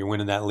much you're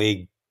winning that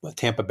league.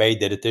 Tampa Bay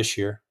did it this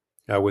year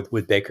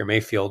with Baker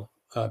Mayfield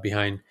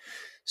behind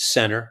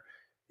center.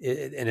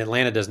 And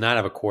Atlanta does not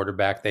have a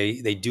quarterback.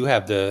 They do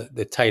have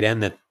the tight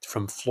end that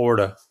from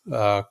Florida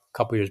a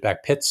couple years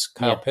back,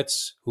 Kyle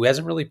Pitts, who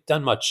hasn't really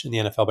done much in the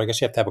NFL, but I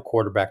guess you have to have a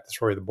quarterback to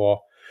throw you the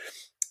ball.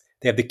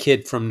 They have the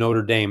kid from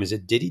Notre Dame. Is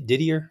it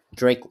Didier?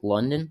 Drake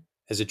London?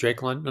 Is it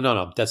Drake London?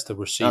 No, that's the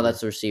receiver. Oh,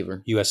 that's the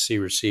receiver. USC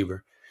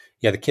receiver.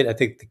 Yeah, I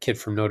think the kid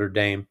from Notre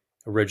Dame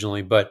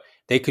originally, but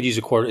they could use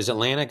a quarter. Is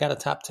Atlanta got a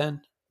top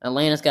 10?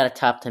 Atlanta's got a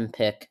top 10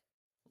 pick.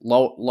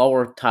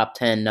 Lower top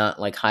 10, not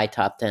like high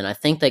top 10. I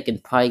think they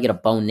could probably get a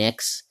Bo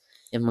Nix.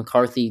 If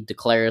McCarthy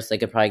declares, they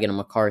could probably get a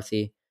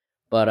McCarthy.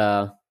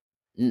 But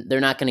they're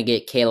not going to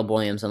get Caleb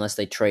Williams unless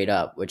they trade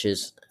up, which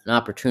is an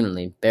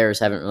opportunity. Bears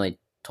haven't really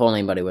told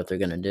anybody what they're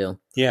going to do.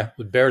 Yeah,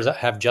 the Bears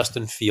have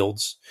Justin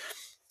Fields.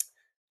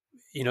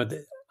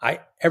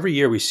 Every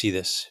year we see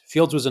this.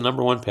 Fields was a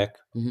number one pick.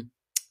 Mm-hmm.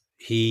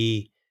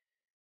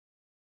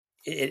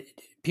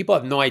 People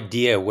have no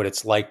idea what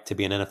it's like to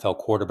be an NFL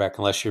quarterback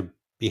unless you're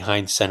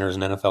behind center as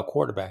an NFL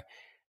quarterback.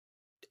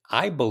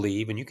 I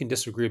believe, and you can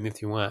disagree with me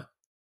if you want,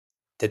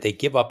 that they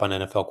give up on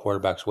NFL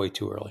quarterbacks way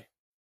too early.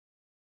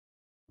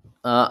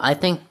 I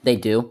think they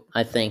do.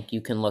 I think you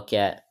can look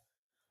at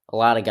a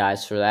lot of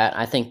guys for that.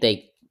 I think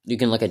you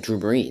can look at Drew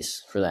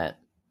Brees for that.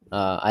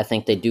 I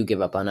think they do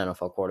give up on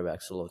NFL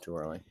quarterbacks a little too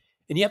early.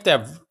 And you have to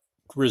have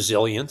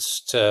resilience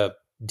to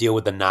deal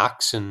with the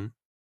knocks and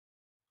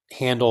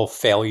handle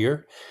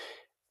failure.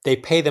 They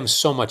pay them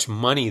so much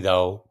money,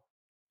 though,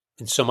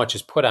 and so much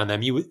is put on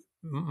them.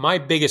 My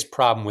biggest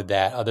problem with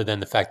that, other than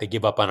the fact they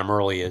give up on them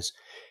early, is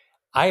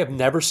I have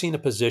never seen a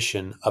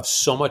position of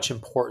so much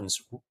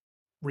importance,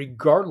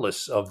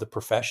 regardless of the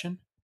profession,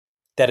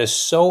 that is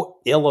so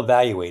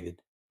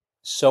ill-evaluated,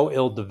 so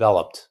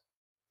ill-developed,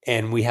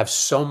 and we have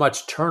so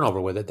much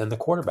turnover with it than the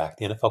quarterback,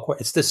 the NFL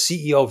quarterback. It's the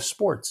CEO of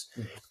sports.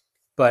 Mm-hmm.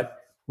 But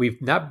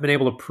we've not been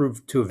able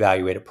to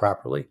evaluate it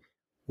properly.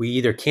 We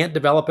either can't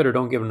develop it or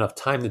don't give enough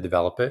time to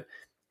develop it.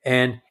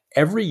 And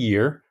every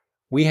year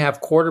we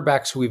have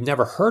quarterbacks who we've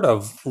never heard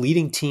of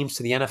leading teams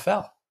to the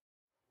NFL,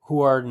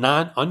 who are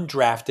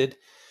undrafted,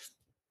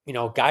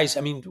 guys.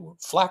 I mean,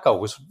 Flacco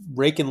was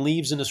raking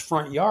leaves in his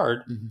front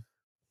yard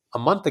a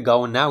month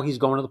ago, and now he's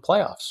going to the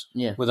playoffs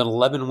with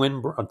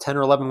a 10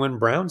 or 11 win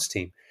Browns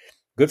team.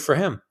 Good for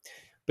him.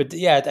 But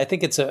yeah, I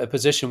think it's a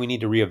position we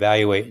need to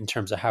reevaluate in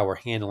terms of how we're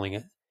handling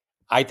it.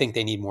 I think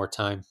they need more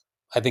time.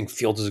 I think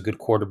Fields is a good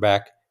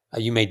quarterback.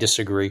 You may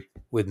disagree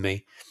with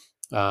me.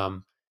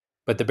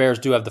 But the Bears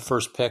do have the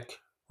first pick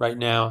right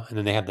now, and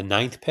then they have the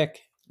 9th pick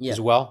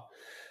as well.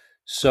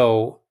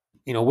 So,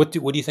 what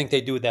do you think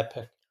they do with that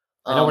pick?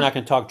 I know we're not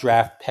going to talk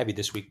draft heavy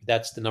this week, but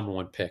that's the number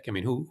one pick. I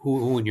mean,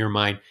 who in your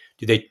mind,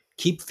 do they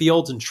keep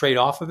Fields and trade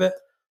off of it?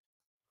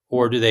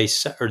 Or do they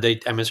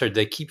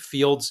keep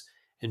Fields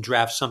and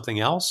draft something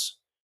else?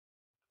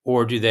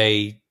 Or do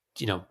they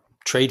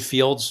trade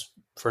Fields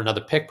for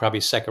another pick, probably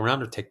a second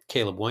rounder, take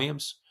Caleb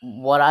Williams?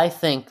 What I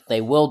think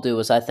they will do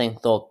is I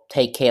think they'll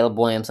take Caleb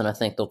Williams and I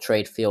think they'll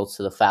trade Fields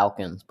to the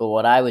Falcons. But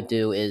what I would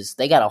do is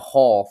they got a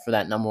haul for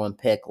that number one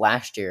pick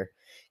last year.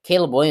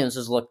 Caleb Williams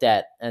was looked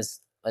at as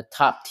a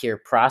top tier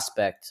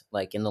prospect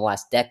like in the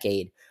last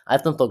decade. I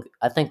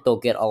think they'll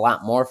get a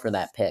lot more for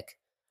that pick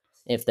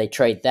if they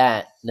trade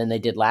that than they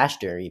did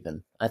last year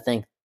even. I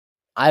think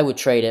I would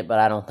trade it, but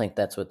I don't think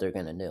that's what they're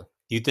going to do.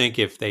 You think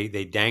if they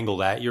dangle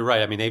that, you're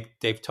right. I mean,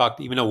 they've talked,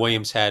 even though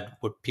Williams had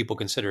what people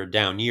consider a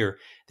down year,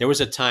 there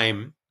was a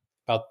time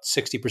about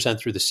 60%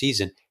 through the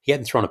season, he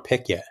hadn't thrown a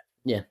pick yet.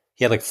 Yeah.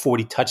 He had like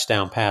 40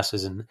 touchdown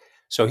passes. And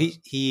so he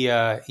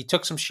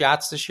took some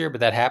shots this year, but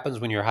that happens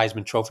when you're a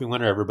Heisman Trophy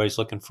winner. Everybody's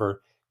looking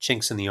for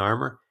chinks in the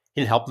armor. He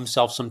didn't help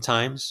himself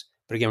sometimes.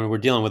 But again, we're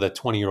dealing with a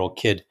 20-year-old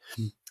kid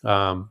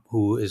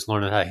who is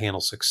learning how to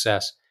handle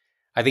success.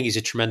 I think he's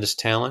a tremendous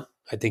talent.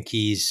 I think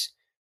he's,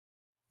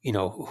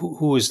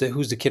 who's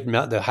the kid,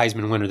 the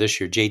Heisman winner this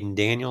year? Jaden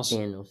Daniels.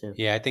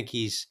 Yeah, I think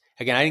he's,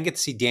 again, I didn't get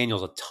to see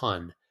Daniels a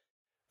ton,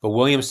 but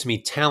Williams to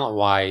me, talent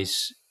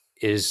wise,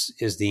 is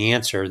the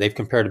answer. They've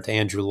compared him to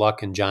Andrew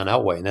Luck and John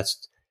Elway, and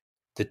that's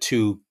the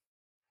two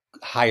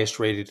highest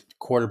rated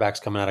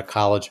quarterbacks coming out of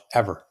college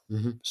ever.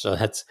 Mm-hmm. So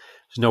there's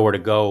nowhere to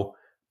go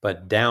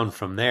but down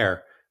from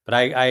there. But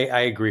I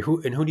agree.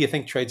 Who do you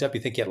think trades up?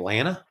 You think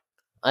Atlanta?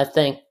 I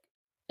think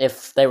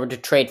if they were to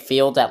trade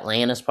Fields,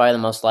 Atlanta's probably the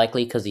most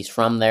likely because he's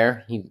from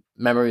there.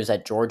 Remember he was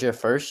at Georgia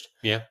first.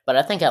 Yeah. But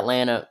I think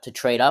Atlanta to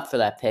trade up for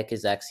that pick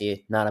is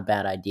actually not a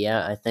bad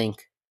idea. I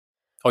think.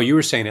 Oh, you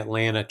were saying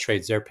Atlanta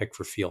trades their pick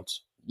for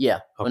Fields. Yeah.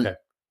 Okay.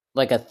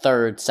 Like a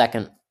third,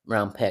 second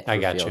round pick for I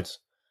got Fields.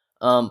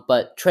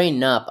 But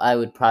trading up, I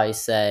would probably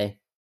say,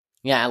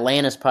 yeah,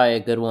 Atlanta's probably a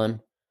good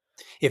one.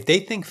 If they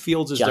think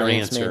Fields is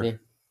Giants, their answer, maybe.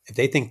 If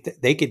they think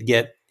they could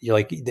get,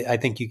 I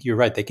think you're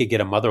right. They could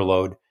get a mother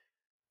load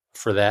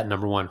for that,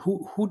 number one.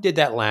 Who did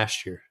that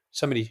last year?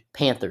 Somebody.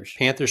 Panthers.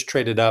 Panthers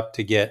traded up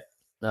to get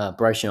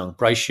Bryce Young.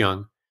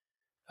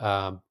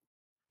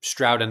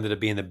 Stroud ended up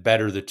being the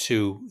better of the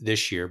two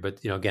this year,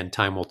 but again,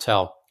 time will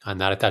tell on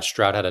that. I thought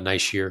Stroud had a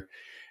nice year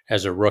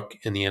as a rook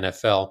in the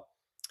NFL.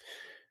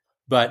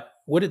 But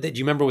do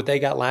you remember what they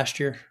got last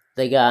year?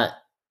 They got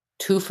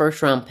 2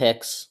 first-round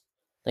picks.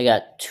 They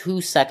got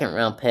 2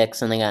 second-round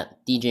picks, and they got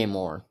DJ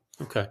Moore.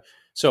 Okay.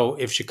 So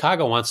if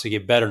Chicago wants to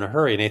get better in a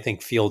hurry and they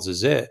think Fields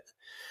is it,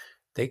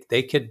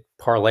 they could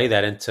parlay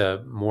that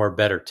into more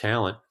better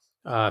talent.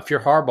 If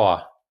you're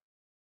Harbaugh,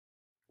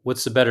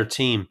 what's the better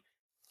team?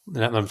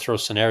 And I'm going to throw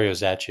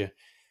scenarios at you.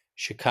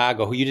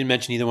 Chicago, who you didn't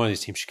mention either one of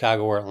these teams,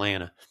 Chicago or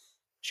Atlanta.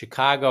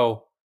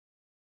 Chicago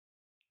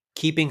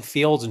keeping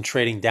Fields and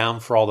trading down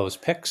for all those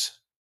picks,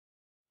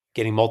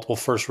 getting multiple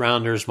first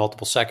rounders,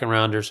 multiple second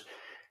rounders,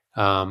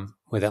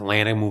 with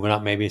Atlanta moving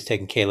up, maybe it's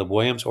taking Caleb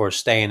Williams, or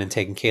staying and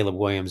taking Caleb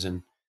Williams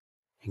and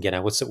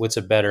getting what's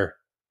a better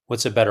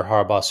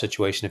Harbaugh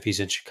situation if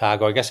he's in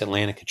Chicago? I guess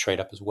Atlanta could trade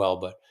up as well,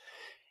 but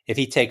if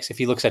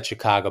he looks at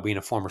Chicago, being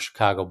a former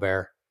Chicago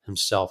Bear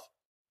himself,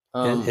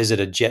 is it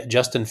a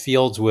Justin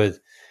Fields with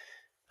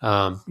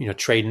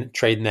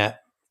trading that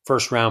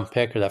first round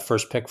pick or that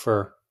first pick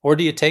or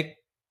do you take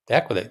the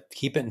heck with it,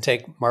 keep it and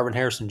take Marvin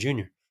Harrison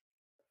Jr.?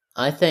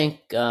 I think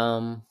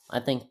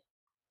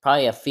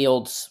probably a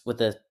Fields with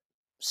a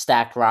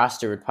stacked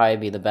roster would probably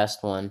be the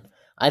best one.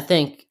 I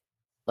think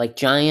like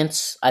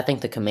Giants, I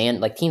think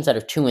teams that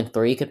are 2 and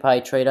 3 could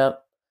probably trade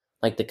up,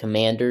 like the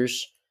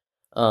Commanders,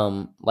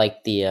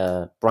 like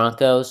the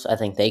Broncos. I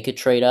think they could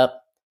trade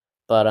up,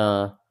 but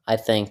I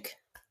think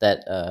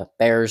that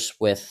Bears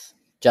with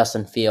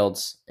Justin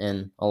Fields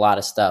and a lot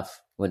of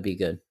stuff would be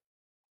good.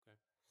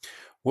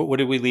 What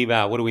did we leave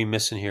out? What are we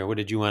missing here? What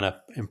did you want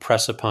to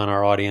impress upon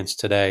our audience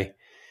today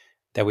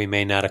that we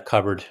may not have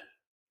covered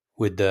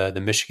with the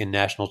Michigan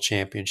National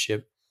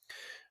Championship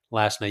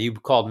last night? You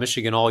called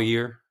Michigan all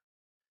year.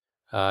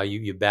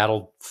 You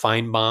battled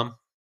Feinbaum,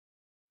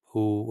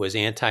 who was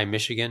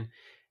anti-Michigan.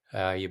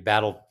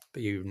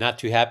 You're not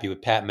too happy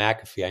with Pat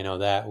McAfee. I know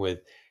that.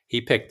 He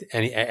picked,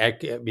 and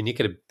he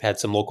could have had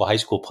some local high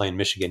school playing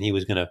Michigan. He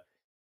was going to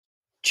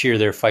cheer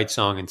their fight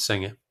song and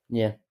sing it.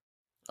 Yeah.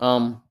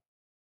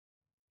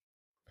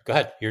 Go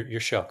ahead. Your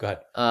show. Go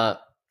ahead.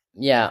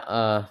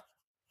 Yeah.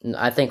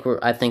 I think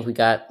we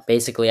got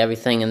basically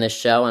everything in this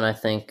show, and I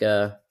think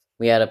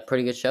we had a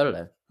pretty good show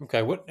today. Okay.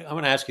 I'm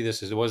going to ask you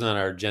this, as it wasn't on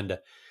our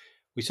agenda.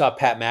 We saw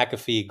Pat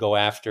McAfee go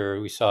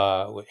after. We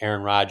saw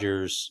Aaron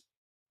Rodgers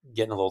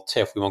getting a little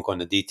tiff. We won't go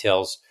into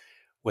details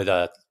with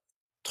a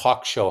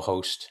talk show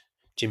host,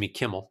 Jimmy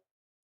Kimmel.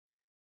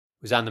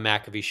 He was on the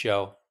McAfee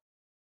show.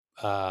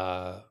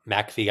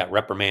 McAfee got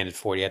reprimanded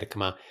for it. He had to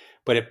come on.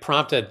 But it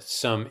prompted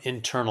some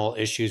internal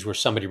issues where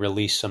somebody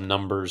released some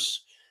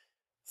numbers,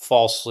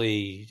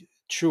 falsely,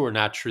 true or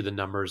not true, the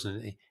numbers.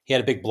 And he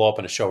had a big blow up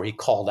in a show where he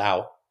called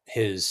out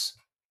his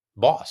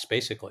boss,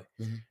 basically,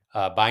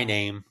 by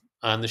name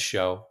on the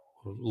show,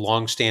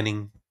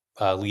 longstanding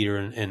leader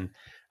on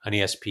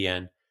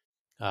ESPN.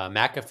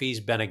 McAfee's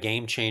been a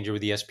game changer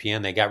with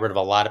ESPN. They got rid of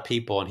a lot of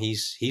people, and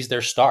he's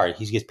their star.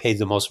 He gets paid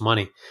the most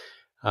money.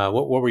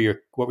 What were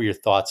your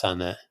thoughts on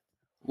that?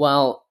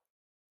 Well,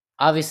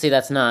 obviously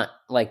that's not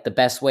like the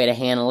best way to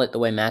handle it, the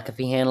way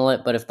McAfee handled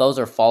it. But if those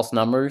are false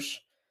numbers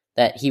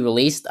that he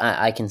released,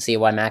 I can see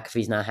why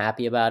McAfee's not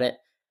happy about it.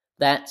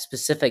 That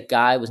specific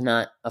guy was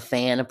not a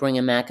fan of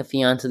bringing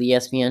McAfee onto the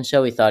ESPN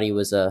show. He thought he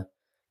was a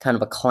kind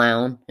of a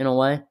clown in a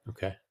way.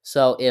 Okay.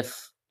 So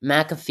if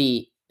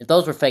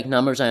those were fake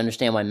numbers, I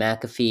understand why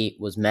McAfee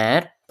was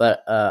mad.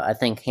 But I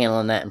think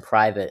handling that in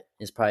private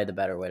is probably the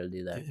better way to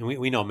do that. And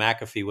we know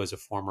McAfee was a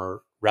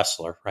former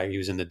wrestler, right? He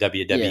was in the Yeah.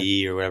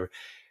 WWE or whatever.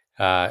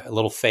 A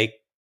little fake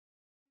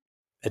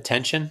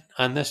attention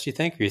on this, do you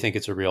think? Or you think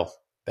it's a real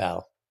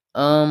battle?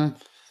 Um,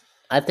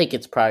 I think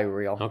it's probably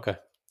real. Okay.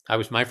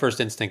 My first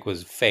instinct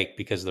was fake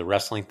because of the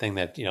wrestling thing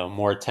that,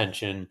 more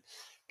attention,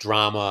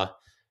 drama,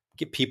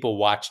 get people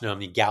watching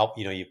them.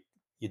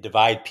 You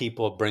divide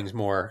people, it brings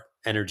more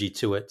energy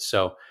to it.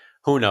 So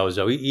who knows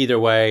though? Either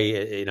way,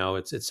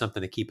 it's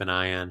something to keep an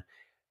eye on.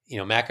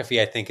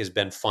 McAfee, I think, has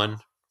been fun,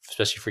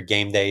 especially for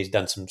game days,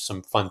 done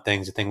some fun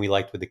things. The thing we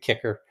liked with the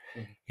kicker.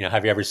 Mhm.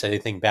 Have you ever said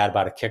anything bad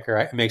about a kicker?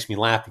 It makes me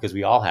laugh because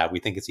we all have. We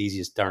think it's the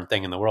easiest darn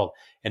thing in the world.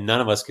 And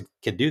none of us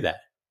could do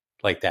that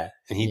like that.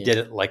 And he Yeah. did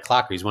it like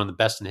clockwork. He's one of the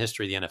best in the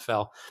history of the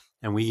NFL.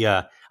 And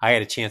I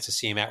had a chance to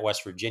see him at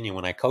West Virginia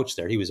when I coached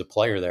there. He was a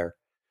player there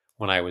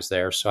when I was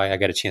there. So I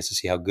got a chance to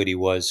see how good he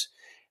was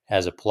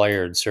as a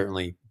player, and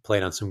certainly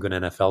played on some good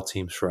NFL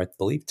teams for, I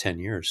believe, 10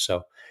 years.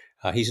 So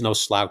he's no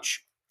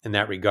slouch in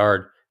that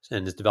regard,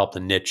 and has developed a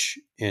niche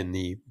in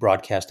the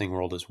broadcasting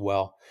world as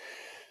well.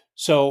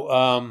 So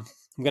I'm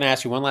going to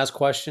ask you one last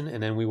question,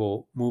 and then we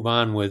will move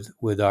on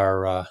with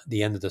our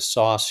the end of the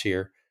sauce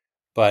here.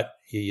 But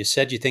you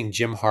said you think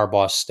Jim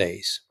Harbaugh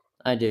stays.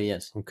 I do,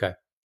 yes. Okay.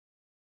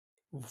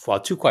 Well,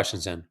 two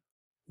questions then.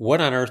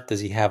 What on earth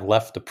does he have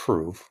left to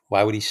prove?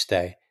 Why would he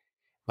stay?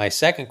 My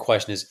second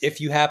question is, if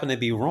you happen to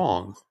be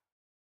wrong,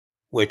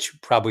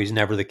 which probably is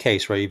never the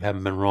case, right? You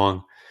haven't been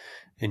wrong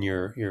in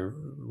your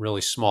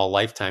really small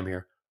lifetime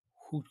here.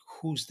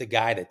 Who's the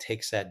guy that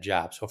takes that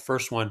job? So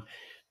first one,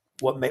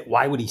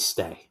 why would he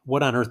stay?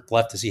 What on earth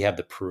left does he have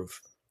to prove?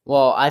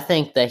 Well, I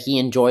think that he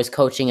enjoys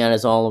coaching at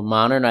his alma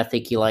mater, and I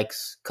think he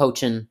likes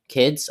coaching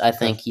kids. I Okay.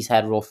 think he's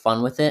had real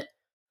fun with it.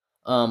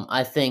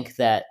 I think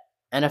that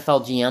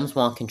NFL GMs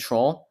want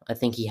control. I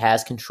think he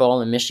has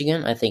control in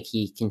Michigan. I think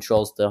he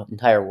controls the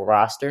entire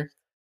roster.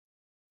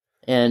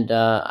 And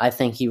I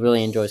think he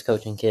really enjoys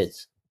coaching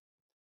kids.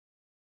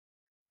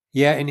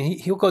 Yeah, and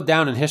he'll go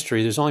down in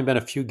history. There's only been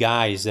a few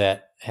guys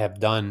that have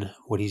done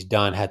what he's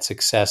done, had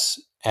success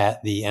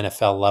at the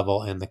NFL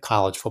level and the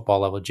college football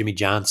level. Jimmy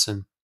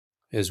Johnson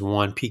is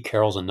one. Pete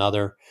Carroll's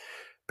another.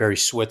 Barry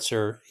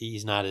Switzer,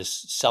 he's not as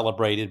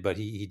celebrated, but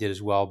he did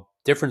as well.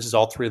 Difference is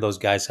all three of those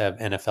guys have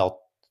NFL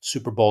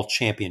Super Bowl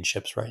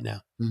championships right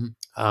now. Mm-hmm.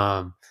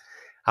 I'm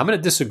going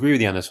to disagree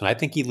with you on this one. I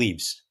think he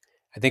leaves.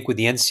 I think with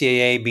the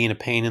NCAA being a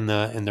pain in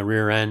the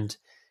rear end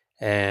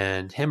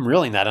and him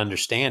really not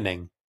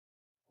understanding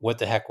what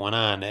the heck went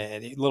on.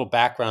 A little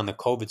background on the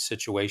COVID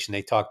situation.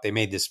 They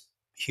made this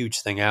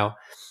huge thing out.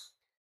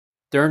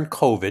 During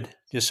COVID,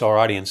 just so our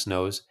audience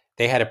knows,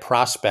 they had a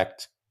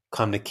prospect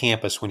come to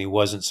campus when he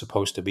wasn't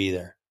supposed to be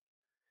there.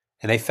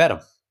 And they fed him.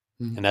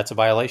 Mm-hmm. And that's a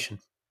violation.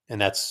 And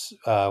that's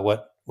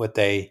what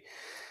they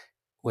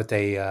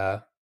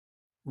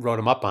wrote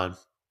him up on.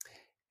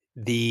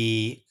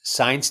 The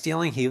sign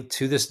stealing, he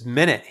to this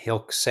minute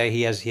he'll say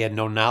he had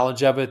no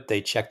knowledge of it.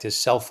 They checked his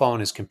cell phone,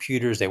 his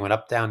computers. They went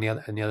up down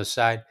on the other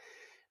side.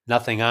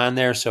 Nothing on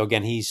there. So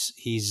again, he's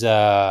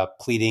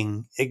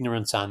pleading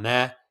ignorance on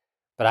that.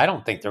 But I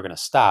don't think they're going to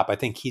stop. I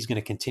think he's going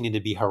to continue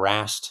to be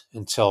harassed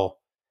until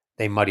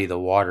they muddy the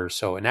water.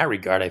 So in that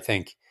regard, I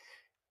think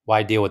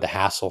why deal with the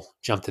hassle?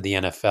 Jump to the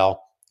NFL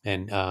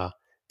and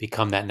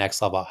become that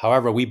next level.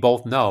 However, we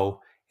both know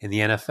in the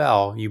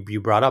NFL,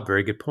 you brought up a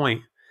very good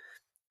point.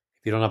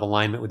 If you don't have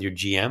alignment with your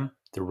GM,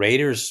 the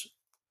Raiders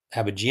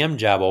have a GM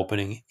job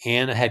opening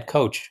and a head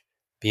coach.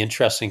 Be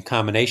interesting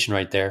combination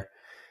right there.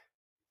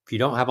 If you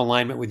don't have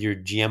alignment with your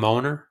GM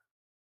owner,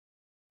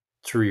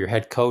 through your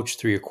head coach,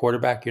 through your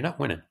quarterback, you're not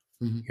winning.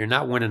 Mm-hmm. You're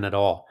not winning at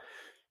all.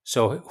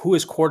 So who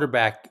his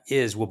quarterback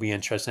is will be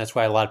interesting. That's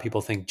why a lot of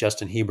people think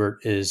Justin Herbert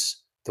is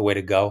the way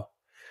to go.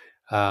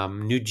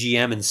 New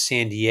GM in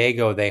San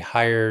Diego, they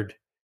hired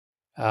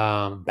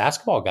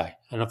basketball guy. I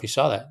don't know if you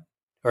saw that.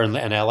 Or in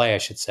LA, I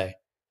should say.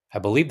 I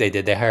believe they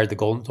did. They hired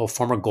the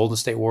former Golden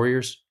State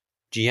Warriors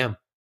GM.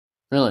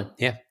 Really?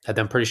 Yeah,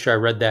 I'm pretty sure I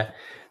read that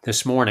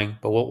this morning,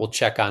 but we'll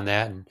check on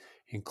that and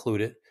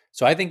include it.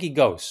 So I think he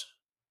goes.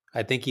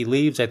 I think he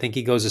leaves. I think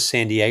he goes to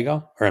San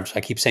Diego.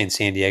 I keep saying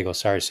San Diego.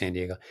 Sorry, San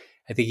Diego.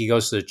 I think he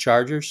goes to the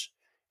Chargers.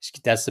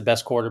 That's the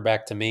best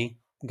quarterback to me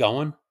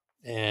going.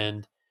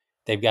 And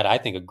they've got, I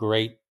think, a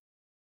great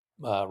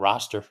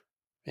roster.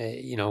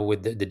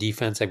 With the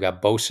defense, they've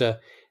got Bosa.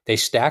 They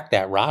stacked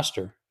that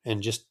roster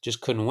and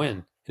just couldn't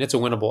win. And it's a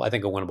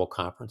winnable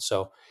conference.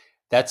 So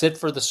that's it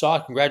for the Saw.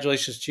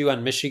 Congratulations to you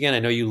on Michigan. I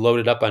know you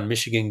loaded up on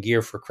Michigan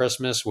gear for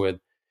Christmas with,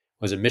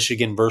 was it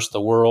Michigan versus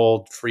the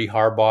world, free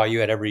Harbaugh.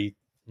 You had every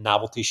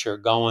novelty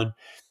shirt going.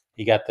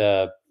 You got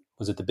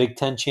was it the Big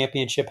Ten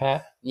championship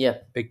hat? Yeah.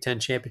 Big Ten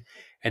champion.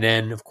 And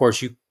then, of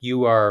course,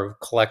 you are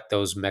collect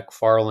those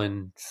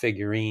McFarlane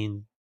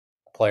figurine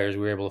players.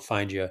 We were able to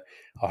find you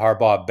a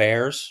Harbaugh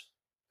Bears,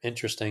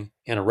 interesting,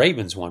 and a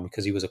Ravens one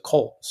because he was a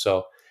Colt.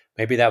 So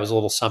maybe that was a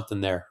little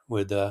something there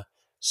with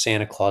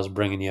Santa Claus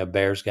bringing you a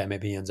Bears guy.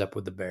 Maybe he ends up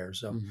with the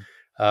Bears.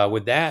 So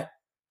with that,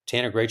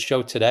 Tanner, great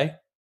show today.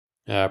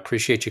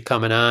 Appreciate you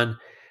coming on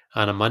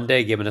a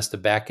Monday, giving us the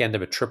back end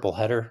of a triple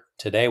header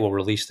today. We'll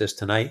release this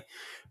tonight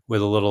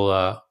with a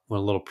little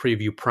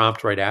preview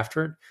prompt right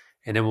after it,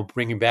 and then we'll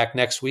bring you back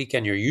next week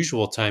and your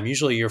usual time.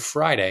 Usually you're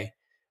Friday,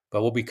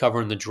 but we'll be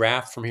covering the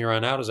draft from here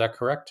on out. Is that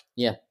correct?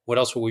 Yeah. What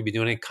else will we be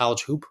doing? Any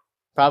college hoop?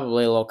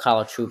 Probably a little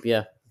college hoop,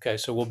 yeah. Okay,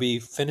 so we'll be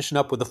finishing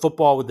up with the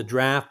football with the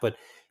draft, but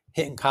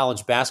hitting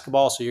college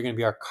basketball. So you're going to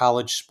be our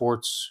college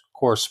sports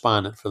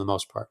correspondent for the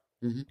most part.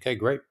 Mm-hmm. Okay,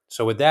 great.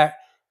 So with that,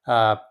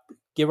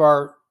 give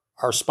our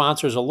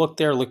sponsors a look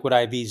there. Liquid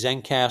IV,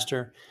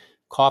 Zencaster,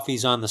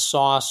 Coffee's on the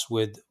Sauce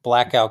with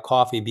Blackout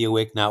Coffee, Be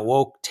Awake Not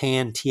Woke,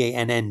 TANN,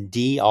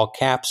 TANND, all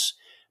caps,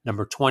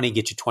 number 20,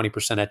 get you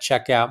 20% at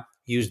checkout.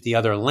 Use the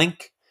other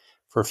link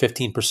for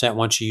 15%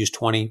 once you use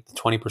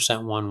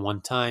 20%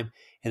 one time.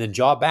 And then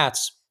Jaw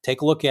Bats,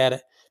 take a look at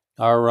it.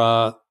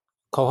 Our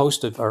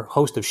host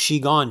of She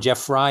Gone, Jeff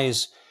Fry,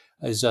 is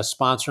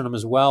sponsoring them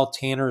as well.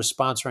 Tanner is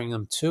sponsoring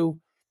them too.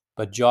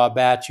 But Jaw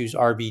Bats, use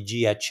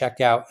RBG at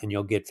checkout, and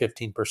you'll get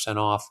 15%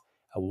 off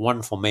a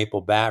wonderful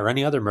maple bat or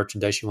any other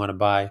merchandise you want to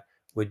buy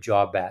with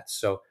Jaw Bats.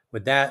 So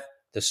with that,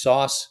 the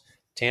sauce,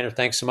 Tanner,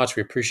 thanks so much.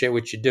 We appreciate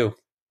what you do.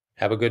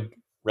 Have a good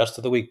rest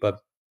of the week, bud.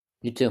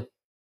 You too.